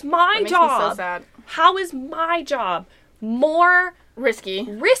 how is my That job... makes me so sad. How is my job more... risky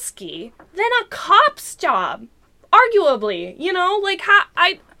than a cop's job? Arguably. You know? Like,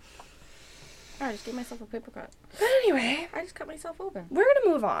 I just gave myself a paper cut. But anyway, I just cut myself open. we're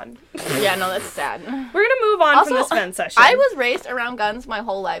gonna move on. Yeah, no, that's sad. We're gonna move on from this vent session. I was raised around guns my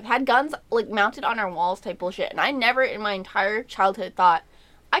whole life. Had guns, like, mounted on our walls type bullshit. And I never in my entire childhood thought,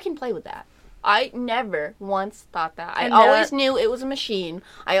 I can play with that. I never once thought that. I always knew it was a machine.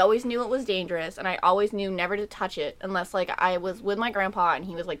 I always knew it was dangerous. And I always knew never to touch it unless, like, I was with my grandpa and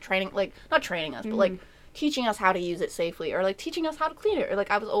he was, like, not training us, but, like, teaching us how to use it safely, or, like, teaching us how to clean it, or,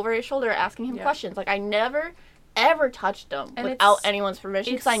 like, I was over his shoulder asking him questions. Like, I never ever touched them without anyone's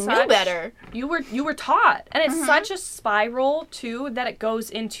permission because I knew better. You were taught, and it's such a spiral too that it goes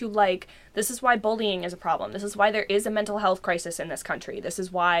into, like, this is why bullying is a problem. This is why there is a mental health crisis in this country. This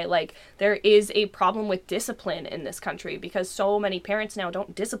is why, like, there is a problem with discipline in this country because so many parents now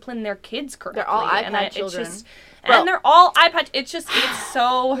don't discipline their kids correctly. They're all iPad children. And they're all iPad. It's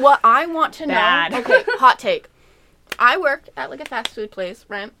so what I want to bad. know. Okay, hot take. I worked at, like, a fast food place,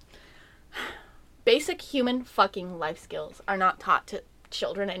 right? Basic human fucking life skills are not taught to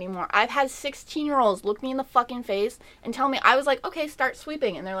children anymore. I've had 16-year-olds look me in the fucking face and tell me, I was like, okay, start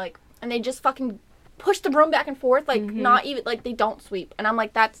sweeping. And they're like, and they just fucking push the broom back and forth, like, not even, like, they don't sweep. And I'm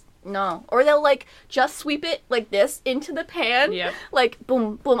like, no. Or they'll, like, just sweep it like this into the pan. Yep. Like,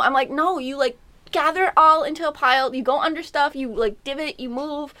 boom, boom. I'm like, no, you, like, gather it all into a pile. You go under stuff. You, like, divot. You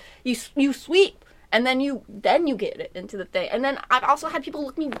move. You sweep. And then you get it into the thing. And then I've also had people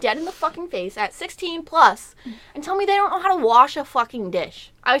look me dead in the fucking face at 16 plus and tell me they don't know how to wash a fucking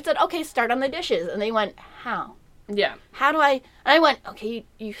dish. I said, okay, start on the dishes. And they went, how? Yeah. How do I? And I went, okay,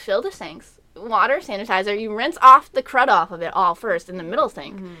 you fill the sinks, water, sanitizer, you rinse off the crud off of it all first in the middle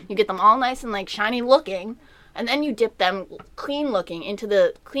sink. You get them all nice and, like, shiny looking. And then you dip them clean looking into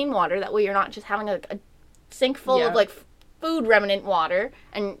the clean water. That way you're not just having a sink full of, like, food remnant water,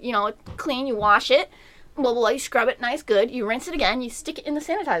 and, you know, it's clean, you wash it, blah, blah, blah, you scrub it nice, good, you rinse it again, you stick it in the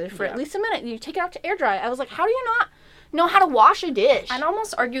sanitizer for at least a minute, you take it out to air dry. I was like, how do you not know how to wash a dish? I'd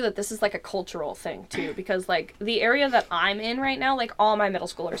almost argue that this is, like, a cultural thing, too, because, like, the area that I'm in right now, like, all my middle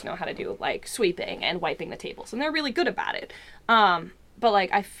schoolers know how to do, like, sweeping and wiping the tables, and they're really good about it. But,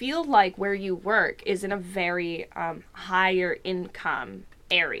 like, I feel like where you work is in a very higher income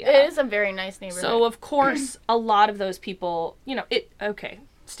area. It is a very nice neighborhood. So, of course, a lot of those people, you know, okay.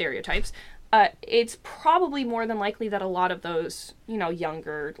 stereotypes, it's probably more than likely that a lot of those, you know,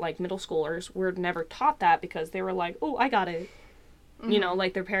 younger, like, middle schoolers were never taught that because they were like, oh, I got it. You know,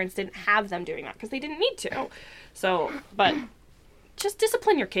 like, their parents didn't have them doing that because they didn't need to. So, but just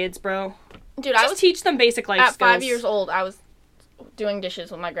discipline your kids, bro. Dude, Just teach them basic life skills. At 5 years old, I was doing dishes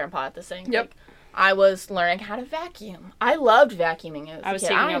with my grandpa at the sink. Yep. Like, I was learning how to vacuum. I loved vacuuming as I was a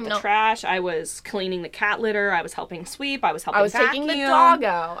kid. taking out the trash. I was cleaning the cat litter. I was helping sweep. I was helping vacuum. taking the dog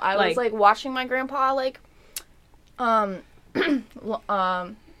out. I was, like, watching my grandpa, like,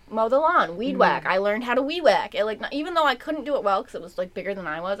 mow the lawn, weed whack. I learned how to weed whack. It, like, even though I couldn't do it well because it was, like, bigger than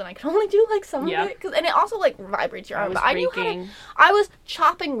I was, and I could only do, like, some of it. And it also, like, vibrates your arm. But I knew how to. I was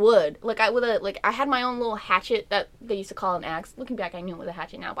chopping wood. Like, I had my own little hatchet that they used to call an axe. Looking back, I knew it was a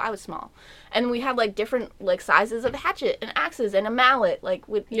hatchet now, but I was small. And we had, like, different, like, sizes of hatchet and axes and a mallet, like,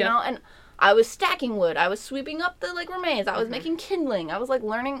 with, you know, and I was stacking wood. I was sweeping up the, like, remains. I was making kindling. I was, like,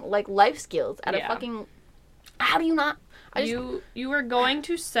 learning, like, life skills at a fucking. How do you not? You are going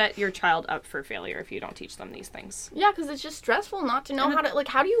to set your child up for failure if you don't teach them these things. Yeah, because it's just stressful not to know how to, like,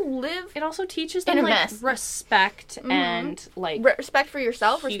 how do you live? It also teaches them, like, respect and, like... respect for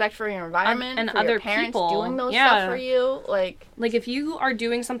yourself, respect for your environment, and for other your parents people doing those stuff for you, like... Like, if you are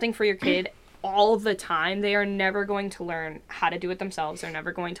doing something for your kid all the time, they are never going to learn how to do it themselves. They're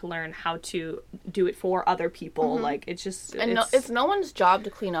never going to learn how to do it for other people. Like, it's just... And it's no one's job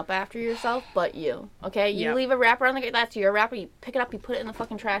to clean up after yourself but you, okay? You leave a wrapper on the... That's your wrapper. You pick it up, you put it in the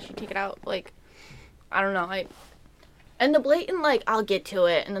fucking trash, you take it out. Like, I don't know. And the blatant, like, I'll get to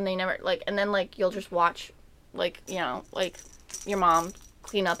it, and then they never... Like, and then, like, you'll just watch, like, you know, like, your mom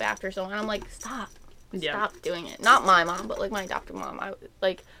clean up after someone. I'm like, stop. Stop doing it. Not my mom, but, like, my adopted mom. I,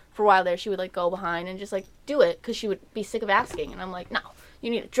 like... For a while there, she would, like, go behind and just, like, do it, because she would be sick of asking, and I'm like, no, you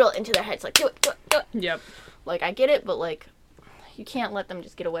need to drill it into their heads, like, do it, do it, do it. Yep. Like, I get it, but, like, you can't let them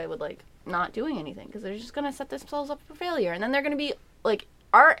just get away with, like, not doing anything, because they're just gonna set themselves up for failure, and then they're gonna be, like,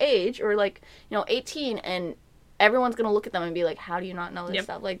 our age, or, like, you know, 18, and everyone's gonna look at them and be like, how do you not know this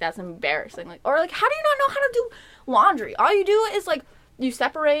stuff? Like, that's embarrassing. Like, or, like, how do you not know how to do laundry? All you do is, like, you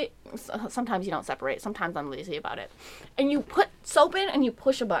separate. Sometimes you don't separate. Sometimes I'm lazy about it. And you put soap in and you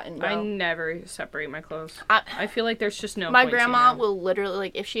push a button, bro. I never separate my clothes. I feel like there's just no My point grandma will literally,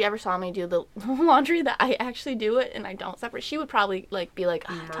 like, if she ever saw me do the laundry that I actually do it and I don't separate, she would probably, like, be like,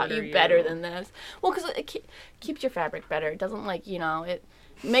 I taught you better than this. Well, because it keeps your fabric better. It doesn't, like, you know, it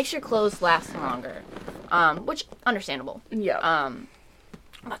makes your clothes last longer. Which, understandable. Yeah.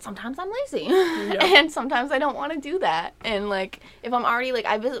 But sometimes I'm lazy. And sometimes I don't want to do that. And, like, if I'm already, like,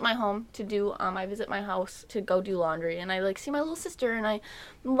 I visit my home to do, I visit my house to go do laundry. And I, like, see my little sister and I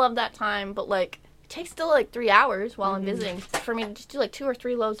love that time. But, like, it takes still, like, 3 hours while I'm visiting for me to just do, like, 2 or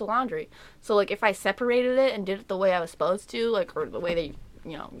 3 loads of laundry. So, like, if I separated it and did it the way I was supposed to, like, or the way they,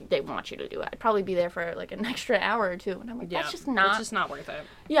 you know, they want you to do it, I'd probably be there for, like, an extra hour or two. And I'm like, that's just not... It's just not worth it.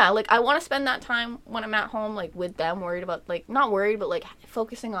 Yeah, like, I want to spend that time when I'm at home, like, with them, worried about, like, not worried, but, like,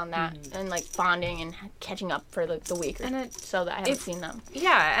 focusing on that and, like, bonding and catching up for, like, the week so that I haven't seen them.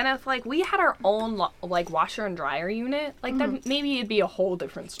 Yeah, and if, like, we had our own, like, washer and dryer unit, like, then maybe it'd be a whole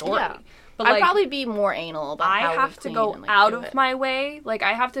different story. Yeah. But, I'd like, probably be more anal about how I have to go and, like, out of my way. Like,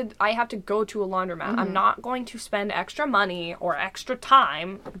 I have to go to a laundromat. I'm not going to spend extra money or extra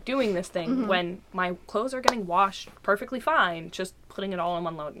time doing this thing when my clothes are getting washed perfectly fine, just putting it all in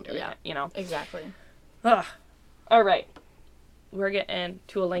one load and doing it, you know? Exactly. Ugh. All right. We're getting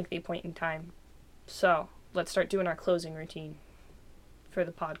to a lengthy point in time. So, let's start doing our closing routine for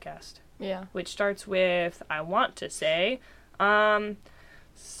the podcast. Yeah. Which starts with, I want to say,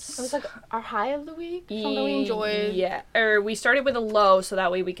 it was like our high of the week? Something we enjoyed. Yeah. Or we started with a low so that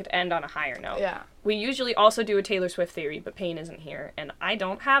way we could end on a higher note. Yeah. We usually also do a Taylor Swift theory, but Payne isn't here. And I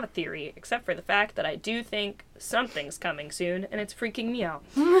don't have a theory, except for the fact that I do think something's coming soon, and it's freaking me out.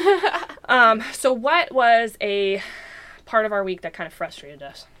 So what was a part of our week that kind of frustrated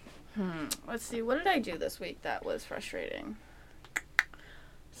us? Let's see. What did I do this week that was frustrating?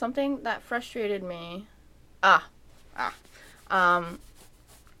 Something that frustrated me.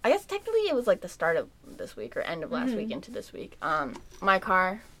 I guess technically it was like the start of this week or end of last week into this week. My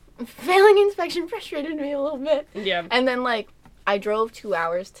car failing inspection frustrated me a little bit. Yeah. And then, like, I drove 2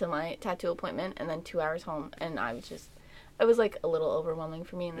 hours to my tattoo appointment and then 2 hours home, and I was just, it was, like, a little overwhelming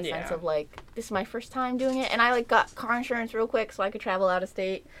for me in the sense of, like, this is my first time doing it, and I, like, got car insurance real quick so I could travel out of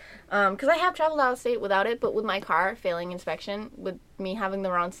state. Because I have traveled out of state without it, but with my car failing inspection, with me having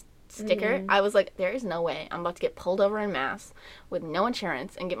the wrong sticker, I was like, there is no way I'm about to get pulled over in Mass with no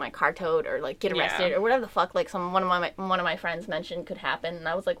insurance and get my car towed or like get arrested or whatever the fuck like one of my friends mentioned could happen. And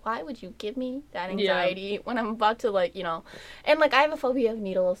I was like, why would you give me that anxiety when I'm about to like, you know, and like I have a phobia of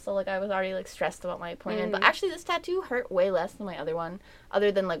needles, so like I was already like stressed about my appointment. But actually this tattoo hurt way less than my other one,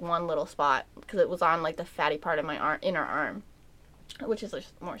 other than like one little spot because it was on like the fatty part of my inner arm, which is like,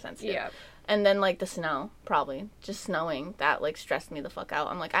 more sensitive. Yeah. And then, like, the snow, probably. Just snowing, that, like, stressed me the fuck out.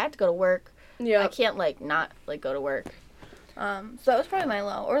 I'm like, I have to go to work. Yeah. I can't, like, not, like, go to work. So that was probably my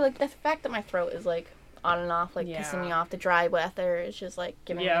low. Or, like, the fact that my throat is, like, on and off, like, pissing me off. The dry weather is just, like,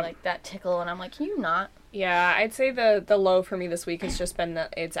 giving me, like, that tickle. And I'm like, can you not? Yeah, I'd say the low for me this week has just been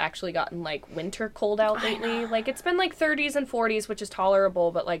that it's actually gotten, like, winter cold out lately. Like, it's been, like, 30s and 40s, which is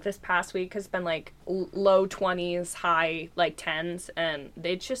tolerable, but, like, this past week has been, like, low 20s, high, like, 10s, and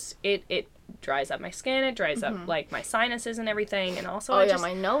it just, it dries up my skin, it dries up, like, my sinuses and everything, and also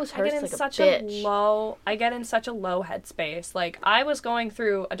my nose hurts like a bitch. I get in such a low headspace. Like, I was going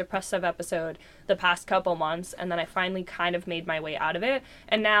through a depressive episode the past couple months, and then I finally kind of made my way out of it,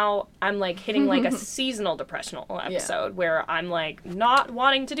 and now I'm, like, hitting, like, a seasonal depressional episode where I'm, like, not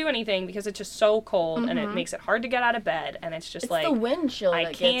wanting to do anything because it's just so cold, and it makes it hard to get out of bed, and it's just, like... It's the wind chill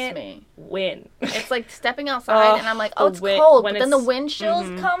that gets me. Win. It's, like, stepping outside, and I'm like, oh, it's cold, but then the wind chill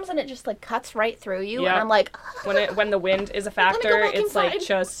comes, and it just, like, cuts right through you, and I'm like... when the wind is a factor, it's, like,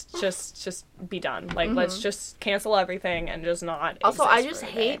 just be done. Like, let's just cancel everything and just not Also, I just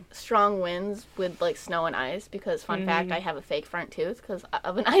hate strong winds with, like, snow and ice because, fun fact, I have a fake front tooth because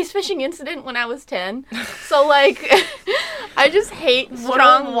of an ice fishing incident when I was 10. So, like, I just hate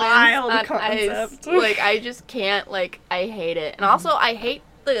strong winds on ice. Like, I just can't, like, I hate it. And also, I hate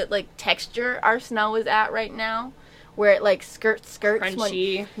the, like, texture our snow is at right now, where it, like, skirts.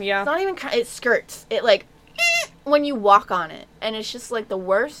 Crunchy, It's not even, it skirts. It, like, when you walk on it, and it's just like the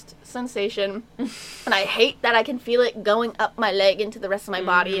worst sensation, and I hate that I can feel it going up my leg into the rest of my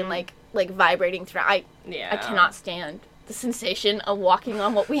body and like vibrating through. I cannot stand the sensation of walking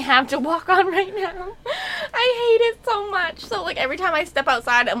on what we have to walk on right now. I hate it so much. So like every time I step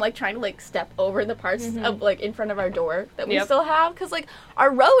outside, I'm like trying to like step over the parts of like in front of our door that we still have, because like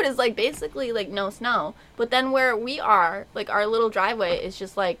our road is like basically like no snow, but then where we are, like our little driveway is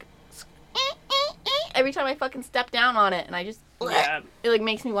just like every time I fucking step down on it, and I just it like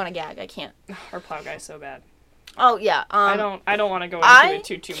makes me want to gag. I can't. Our plow guy's so bad. Oh yeah. I don't want to go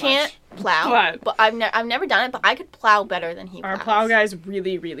into it too much. I can't plow, but I've never done it. But I could plow better than he. Our plow guy's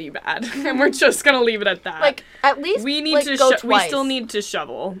really really bad, and we're just gonna leave it at that. Like at least we need to go twice. We still need to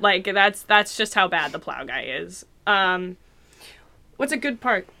shovel. Like that's just how bad the plow guy is. What's a good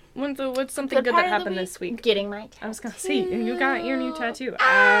part? What's something good that happened this week? Getting my tattoo. I was gonna say, you got your new tattoo.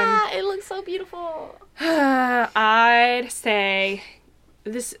 It looks so beautiful. I'd say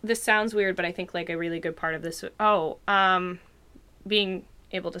this sounds weird, but I think like a really good part of this. Being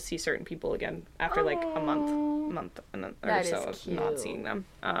able to see certain people again after like a month or so of not seeing them.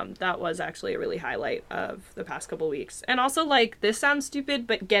 That was actually a really highlight of the past couple weeks. And also like this sounds stupid,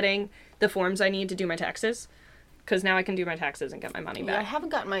 but getting the forms I need to do my taxes. Because now I can do my taxes and get my money back. I haven't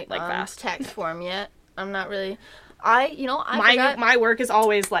gotten my fast tax form yet. I'm not really... My work is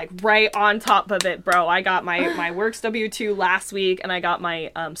always, like, right on top of it, bro. I got my work's W-2 last week, and I got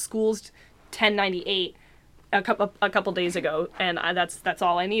my school's 1098 a couple days ago, and that's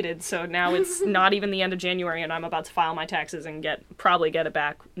all I needed. So now it's not even the end of January, and I'm about to file my taxes and probably get it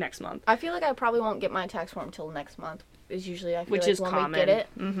back next month. I feel like I probably won't get my tax form until next month, is usually I feel Which like is when common. we get it.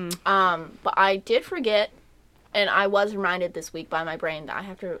 But I did forget... And I was reminded this week by my brain that I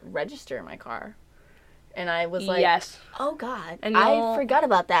have to register my car. And I was like, yes. Oh, God. And I forgot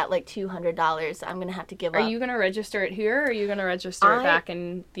about that, like, $200 I'm going to have to give up. Are you going to register it here, or are you going to register it back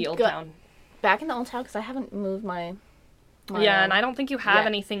in the old town? Back in the old town, because I haven't moved my and I don't think you have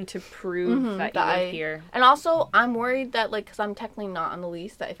anything to prove that you live here. And also, I'm worried that, like, because I'm technically not on the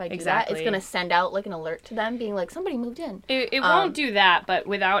lease, that if I do that, it's going to send out, like, an alert to them being like, somebody moved in. It won't do that, but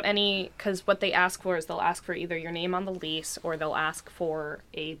without any, because what they ask for is they'll ask for either your name on the lease, or they'll ask for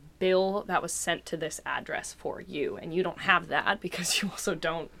a bill that was sent to this address for you, and you don't have that because you also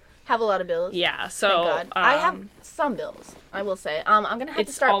don't have a lot of bills. Yeah, so thank God. I have some bills, I will say. I'm gonna have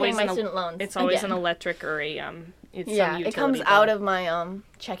to start paying my student loans. It's always an electric or a it comes out of my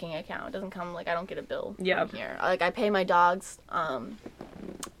checking account. It doesn't come, like, I don't get a bill from here. Like, I pay my dog's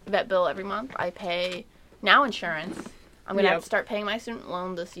vet bill every month. I pay now insurance. I'm gonna have to start paying my student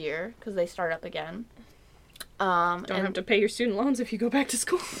loan this year because they start up again. Don't have to pay your student loans if you go back to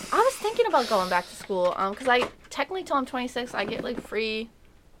school. I was thinking about going back to school because I technically till I'm 26 I get like free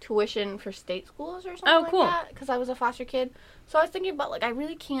tuition for state schools or something Oh, cool. like that, because I was a foster kid. So I was thinking about, like, I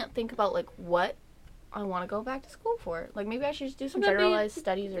really can't think about, like, what I want to go back to school for. Like, maybe I should just do some generalized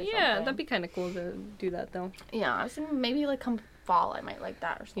studies or something. Yeah, that'd be kind of cool to do that, though. Yeah, I was thinking maybe, like, come fall I might like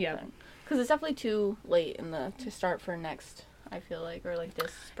that or something. Yeah. Because it's definitely too late to start for next, I feel like, or, like,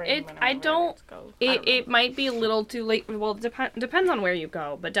 this spring. It might be a little too late. Well, depends on where you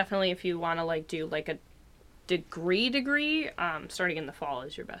go, but definitely if you want to, like, do, like, a degree, starting in the fall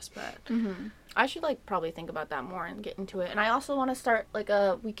is your best bet. Mm-hmm. I should, like, probably think about that more and get into it. And I also want to start, like,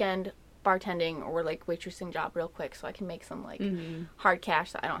 a weekend bartending or, like, waitressing job real quick so I can make some, like, hard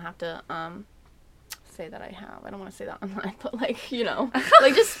cash that I don't have to, say that I have. I don't want to say that online, but, like, you know,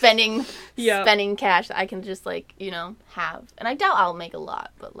 like, just spending cash that I can just, like, you know, have. And I doubt I'll make a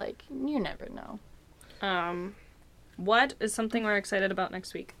lot, but, like, you never know. What is something we're excited about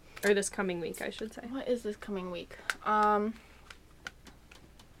next week? Or this coming week, I should say. What is this coming week? I'm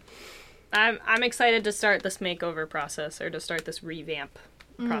excited to start this makeover process, or to start this revamp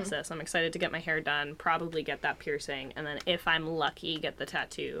process. I'm excited to get my hair done, probably get that piercing, and then if I'm lucky, get the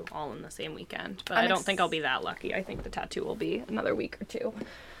tattoo all in the same weekend. But I don't think I'll be that lucky. I think the tattoo will be another week or two.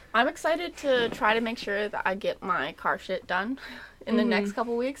 I'm excited to try to make sure that I get my car shit done in the next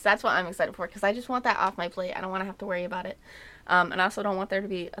couple weeks. That's what I'm excited for, because I just want that off my plate. I don't want to have to worry about it. And I also don't want there to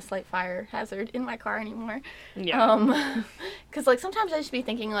be a slight fire hazard in my car anymore. Yeah. Because, like, sometimes I just be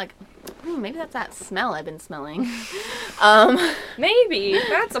thinking, like, maybe that's that smell I've been smelling. Maybe.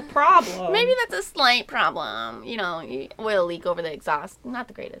 That's a problem. Maybe that's a slight problem. You know, oil leak over the exhaust. Not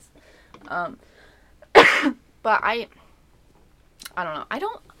the greatest. But I don't know. I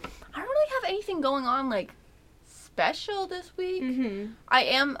don't really have anything going on, like, special this week. I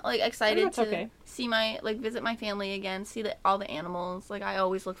am, like, excited to see visit my family again, see all the animals. Like, I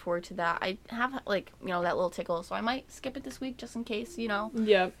always look forward to that. I have, like, you know, that little tickle, so I might skip it this week just in case, you know.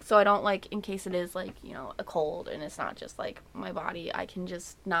 Yeah. So I don't, like, in case it is, like, you know, a cold and it's not just, like, my body, I can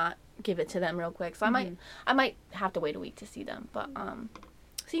just not give it to them real quick. So I might have to wait a week to see them. But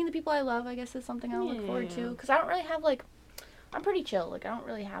seeing the people I love, I guess, is something I'll look forward to. Because I don't really have, like, I'm pretty chill. Like, I don't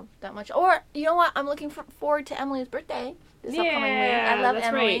really have that much. Or, you know what? I'm looking forward to Emily's birthday this upcoming week. I love that's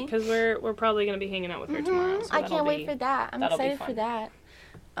Emily. right, because we're probably going to be hanging out with her tomorrow. So I can't wait for that. I'm excited for that.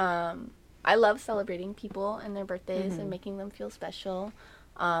 I love celebrating people and their birthdays and making them feel special.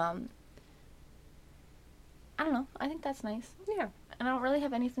 I don't know. I think that's nice. Yeah. And I don't really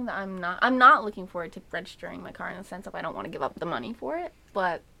have anything that I'm not looking forward to registering my car in the sense of I don't want to give up the money for it.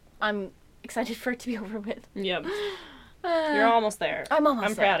 But I'm excited for it to be over with. Yep. You're almost there. I'm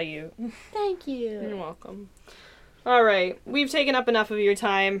proud of you. Thank you. You're welcome. All right. We've taken up enough of your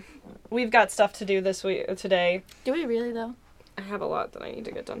time. We've got stuff to do today. Do we really, though? I have a lot that I need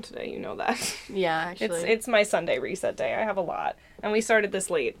to get done today. You know that. Yeah, actually. It's my Sunday reset day. I have a lot. And we started this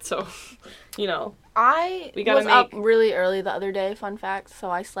late, so, you know. I was up really early the other day, fun fact, so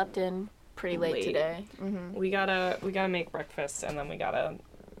I slept in pretty late today. Mm-hmm. We gotta make breakfast, and then we gotta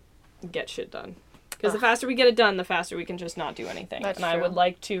get shit done. Because the faster we get it done, the faster we can just not do anything. That's true. I would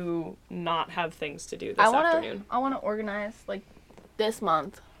like to not have things to do this afternoon. I want to organize, like, this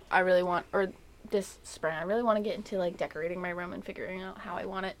month. This spring. I really want to get into, like, decorating my room and figuring out how I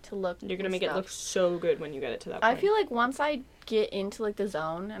want it to look. You're going to make it look so good when you get it to that point. I feel like once I get into, like, the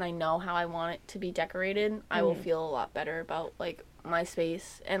zone and I know how I want it to be decorated, I will feel a lot better about, like, my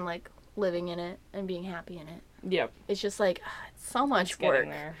space and, like, living in it and being happy in it. Yep. It's just like, it's so much work.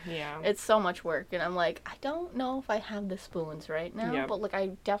 There. Yeah. It's so much work. And I'm like, I don't know if I have the spoons right now, but, like,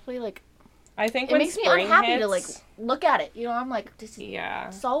 I definitely, like, I think it makes me unhappy to, like, look at it. You know, I'm like, this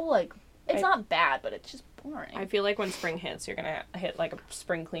is so, like, it's not bad, but it's just boring. I feel like when spring hits, you're going to hit, like, a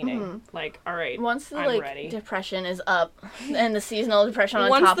spring cleaning. Like, all right, once the, I'm like, ready. Depression is up and the seasonal depression on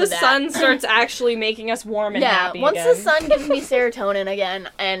top of that. Once the sun starts actually making us warm and happy once again. the sun gives me serotonin again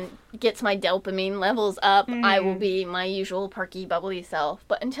and gets my dopamine levels up, I will be my usual perky, bubbly self.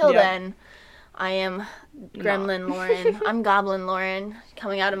 But until then, I am Gremlin Lauren. I'm Goblin Lauren,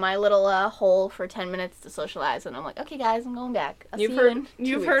 coming out of my little hole for 10 minutes to socialize, and I'm like, okay, guys, I'm going back.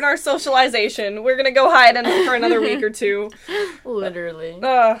 You've heard our socialization. We're gonna go hide for another week or two. Literally.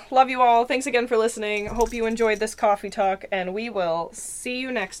 Love you all. Thanks again for listening. Hope you enjoyed this coffee talk, and we will see you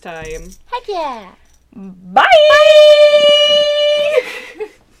next time. Heck yeah. Bye.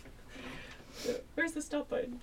 Where's the stop button?